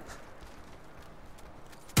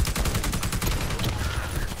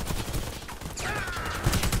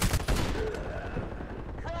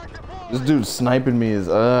 Crack the board. This dude sniping me is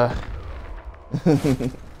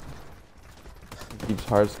keeps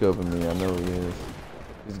hard scoping me. I know he is.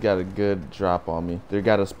 He's got a good drop on me. They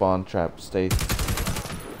got a spawn trap. Stay.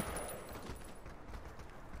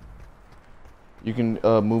 You can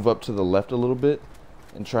move up to the left a little bit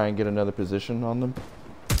and try and get another position on them.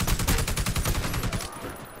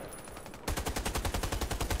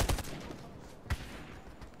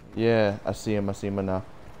 Yeah, I see him. I see him now.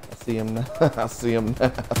 I see him now. I see him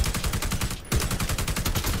now.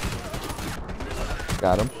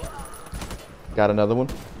 Got him. Got another one.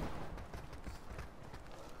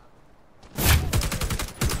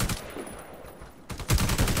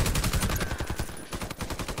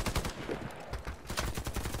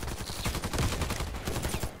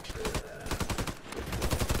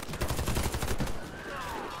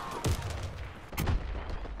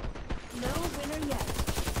 No winner yet.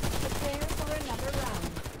 Prepare for another round.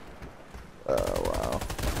 Oh, wow.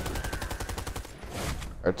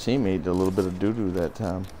 Our teammate did a little bit of doo-doo that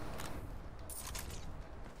time.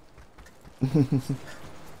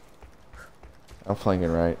 I'm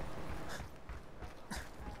flanking right.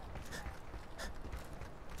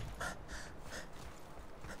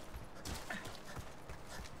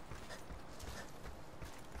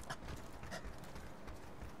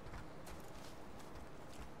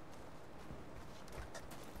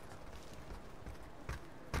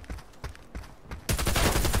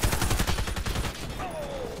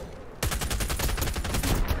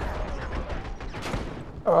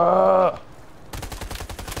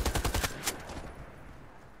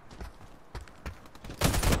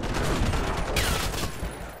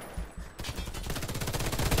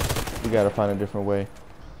 We gotta find a different way.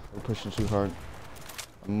 We're pushing too hard.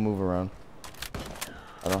 I'm gonna move around.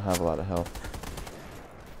 I don't have a lot of health.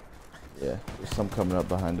 Yeah, there's some coming up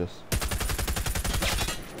behind us.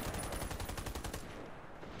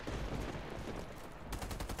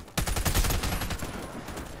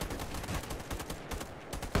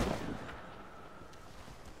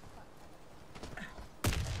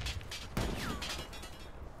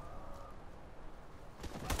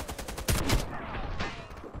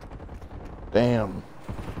 Damn.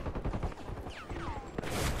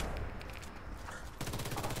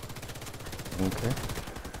 Okay.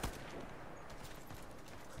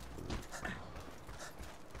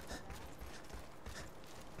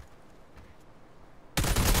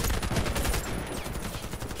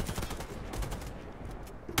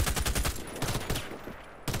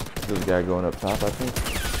 This guy going up top, I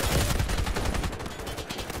think.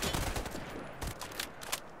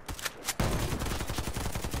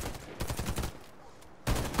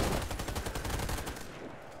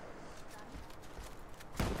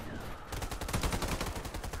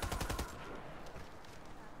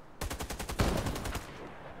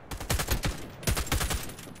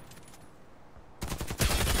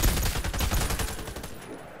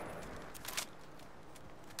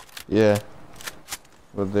 Yeah,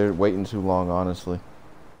 but they're waiting too long, honestly.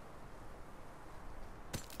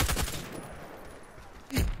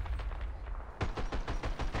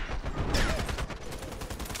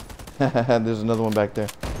 There's another one back there.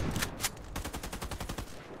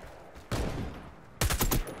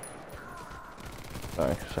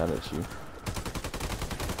 Sorry, shot at you.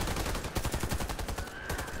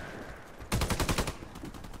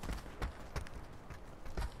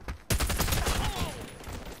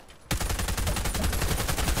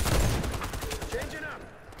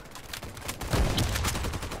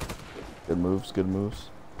 Good moves, good moves.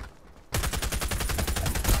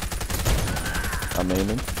 I'm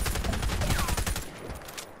aiming.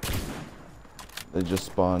 They just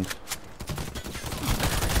spawned.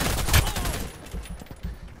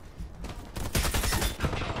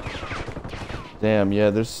 Damn, yeah,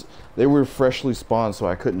 they were freshly spawned, so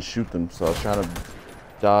I couldn't shoot them, so I was trying to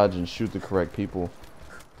dodge and shoot the correct people.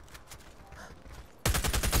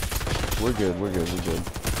 We're good, we're good, we're good.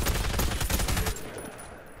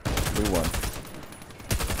 We won.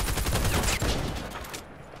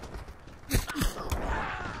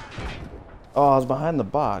 Oh, I was behind the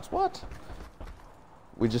box. What?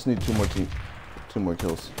 We just need two more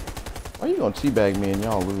kills. Why are you gonna teabag me and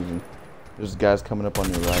y'all losing? There's guys coming up on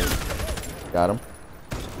your right. Got him.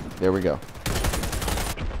 There we go.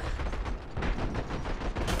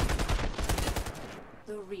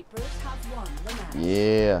 The Reapers have won the match.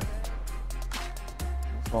 Yeah.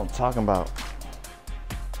 That's what I'm talking about.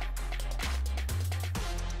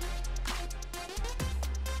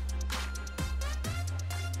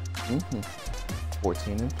 Mm-hmm.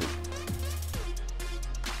 14 and 3.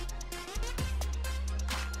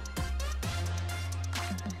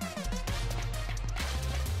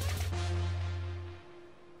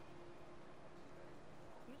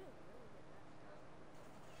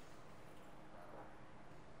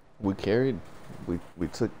 we carried. We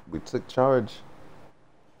took charge.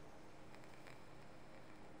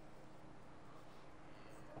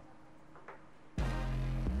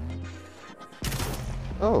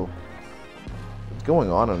 Oh. It's going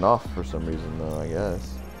on and off for some reason though, I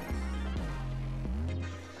guess.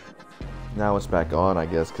 Now it's back on, I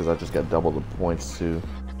guess, because I just got double the points too.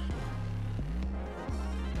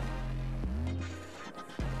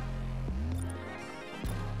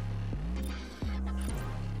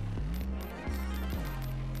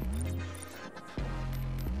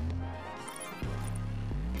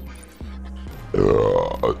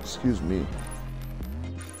 Excuse me.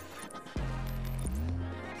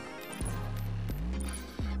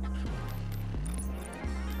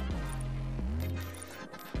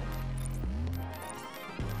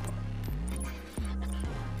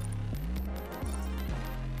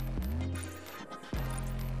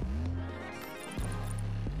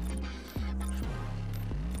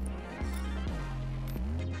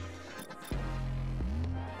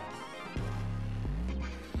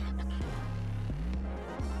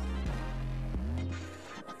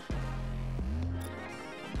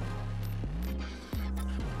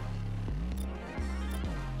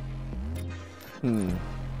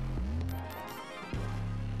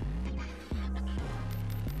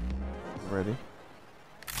 Ready?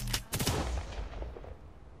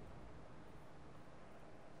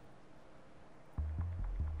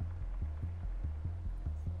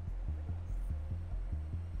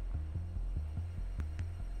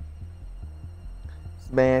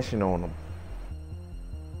 Smashing on them.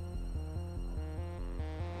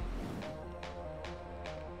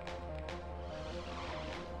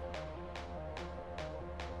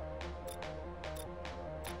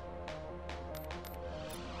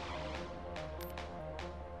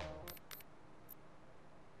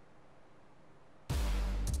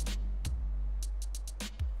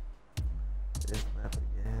 This map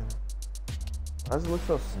again. Why does it look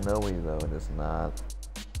so snowy though and it's not?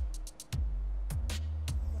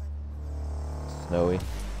 Snowy.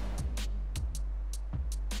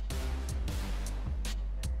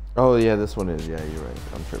 Oh yeah, this one is. Yeah, you're right.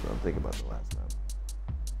 I'm tripping. I'm thinking about the last time.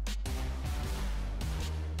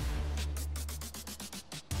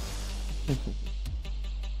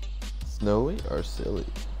 Snowy or silly?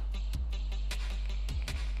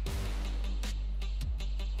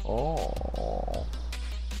 Oh,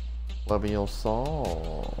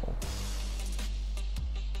 Leviosa.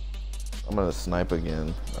 I'm gonna snipe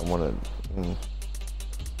again. I wanna.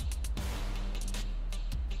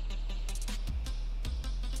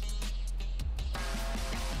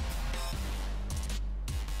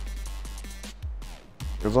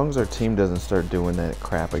 As long as our team doesn't start doing that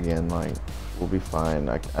crap again, like, we'll be fine.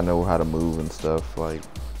 I know how to move and stuff, like.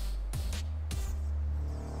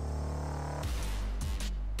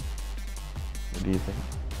 What do you think?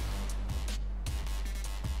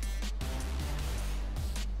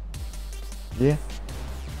 Yeah.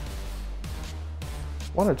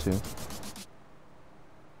 One or two.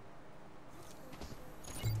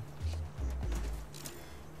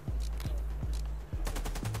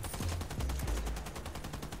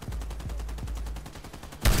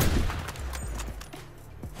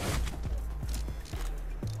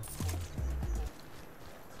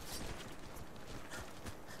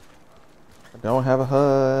 Don't have a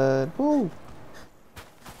HUD. Woo.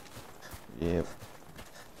 Yep.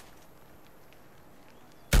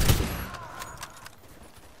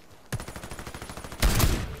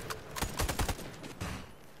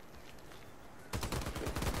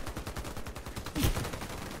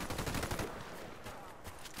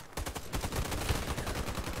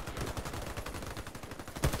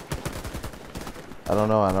 I don't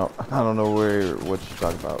know. I don't know what you're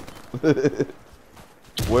talking about.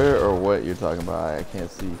 Where or what you're talking about? I can't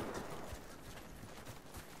see.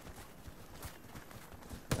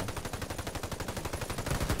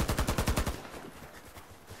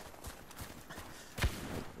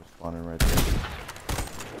 They're spawning right there.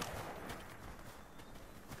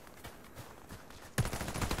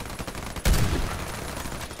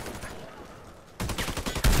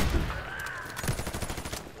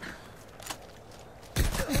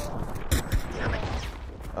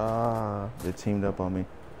 Ah, they teamed up on me.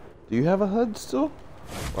 Do you have a HUD still?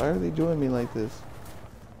 Why are they doing me like this?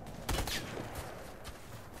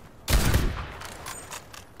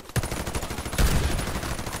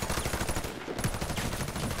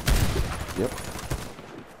 Yep.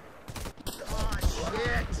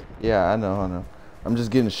 Yeah, I know. I'm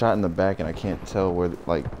just getting shot in the back and I can't tell where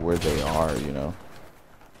they are, you know.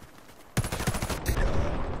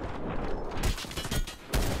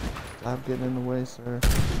 Stop getting in the way, sir.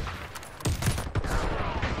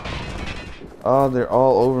 Oh, they're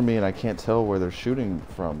all over me and I can't tell where they're shooting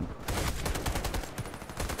from.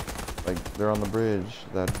 Like, they're on the bridge.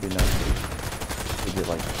 That'd be nice to get,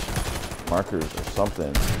 like, markers or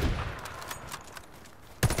something.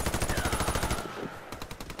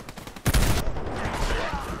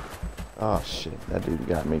 Oh, shit. That dude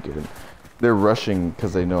got me good. They're rushing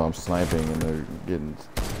because they know I'm sniping and they're getting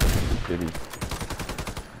shitty.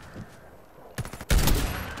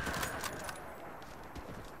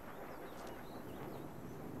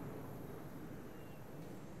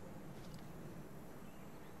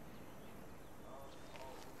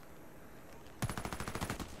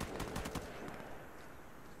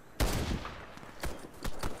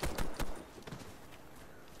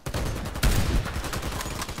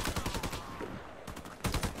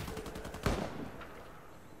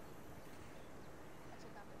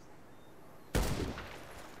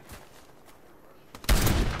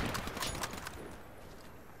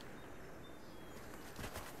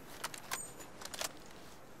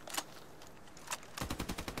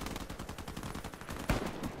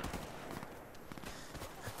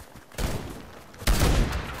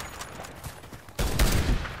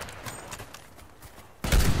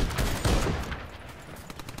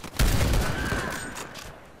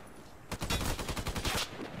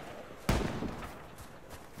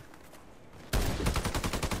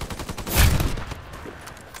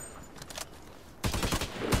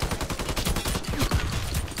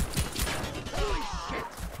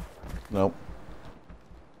 Nope.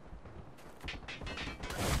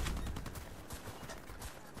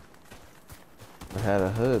 If I had a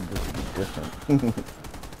hood, this would be different.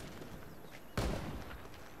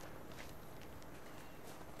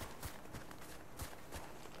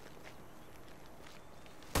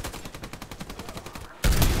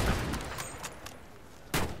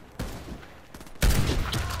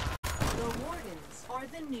 The wardens are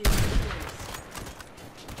the new leaders.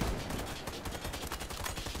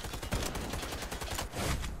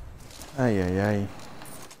 Ay, ay, ay.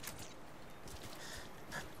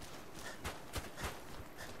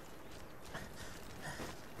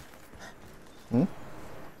 Hmm?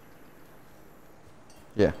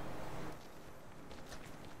 Yeah.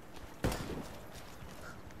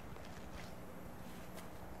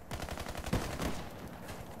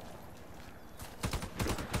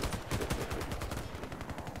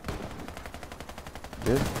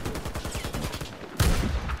 Good.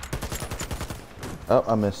 Oh,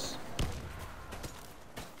 I miss.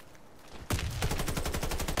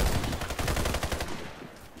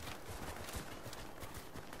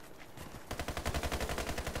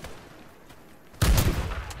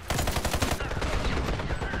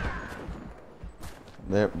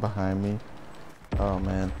 They're behind me. Oh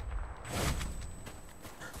man.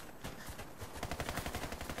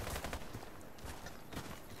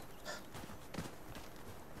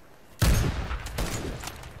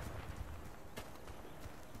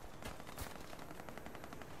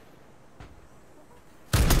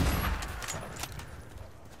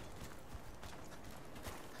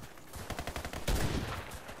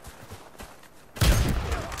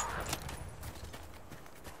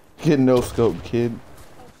 Get no scope, kid.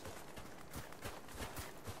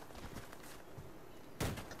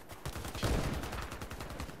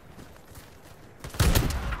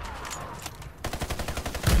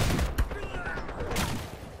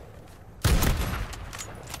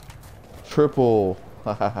 Triple.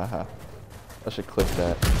 Ha ha ha ha. I should clip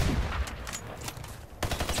that.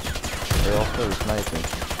 They're also sniping.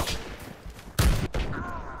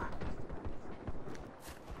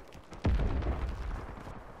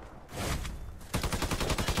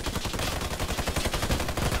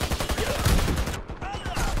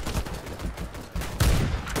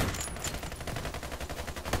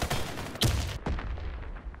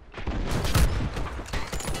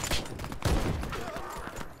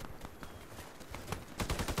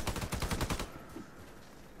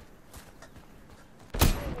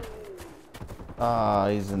 Ah,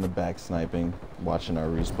 he's in the back sniping, watching our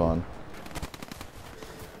respawn.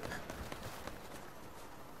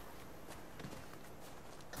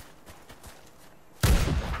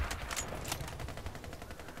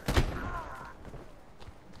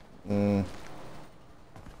 Mm.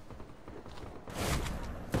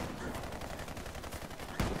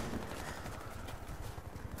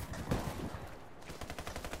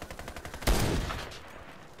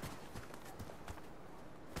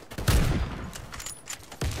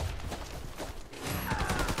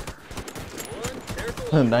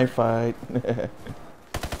 Knife fight.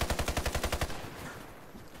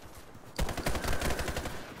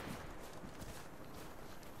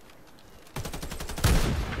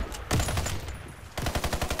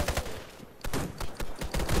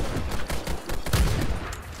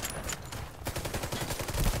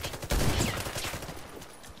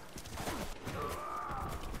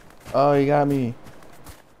 Oh, he got me.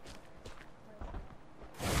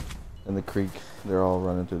 In the creek. They're all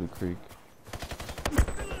running through the creek.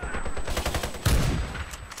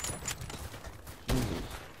 Jesus.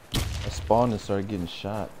 I spawned and started getting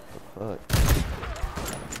shot. What the fuck?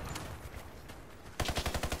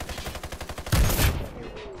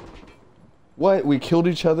 What? We killed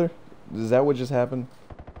each other? Is that what just happened?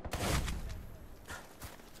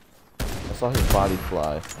 I saw his body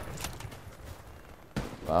fly.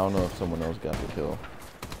 I don't know if someone else got the kill.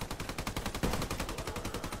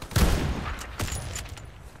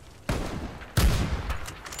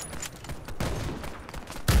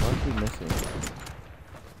 Why is he missing?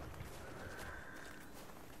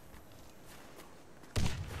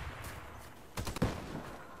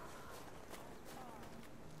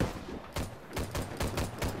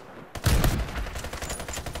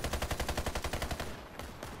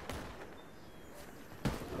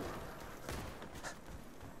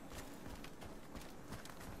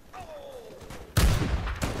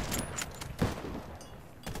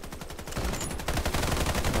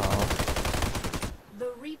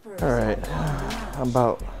 Alright, I'm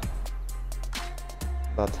about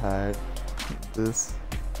tired of this.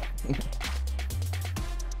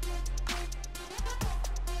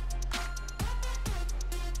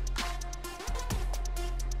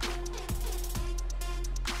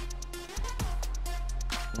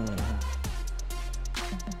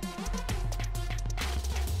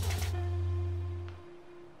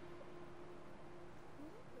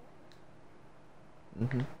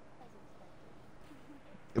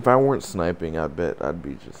 If I weren't sniping, I bet I'd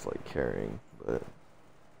be just like carrying, but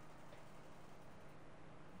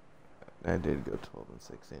I did go 12 and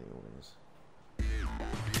 6 anyways.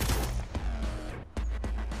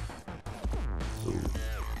 Ooh.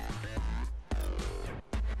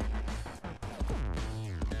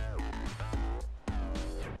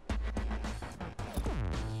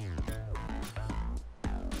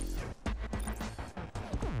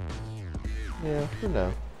 Yeah, for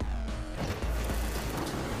now.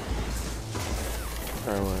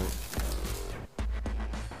 Alright.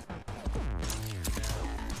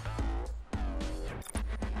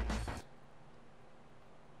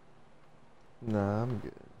 Nah, I'm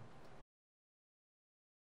good.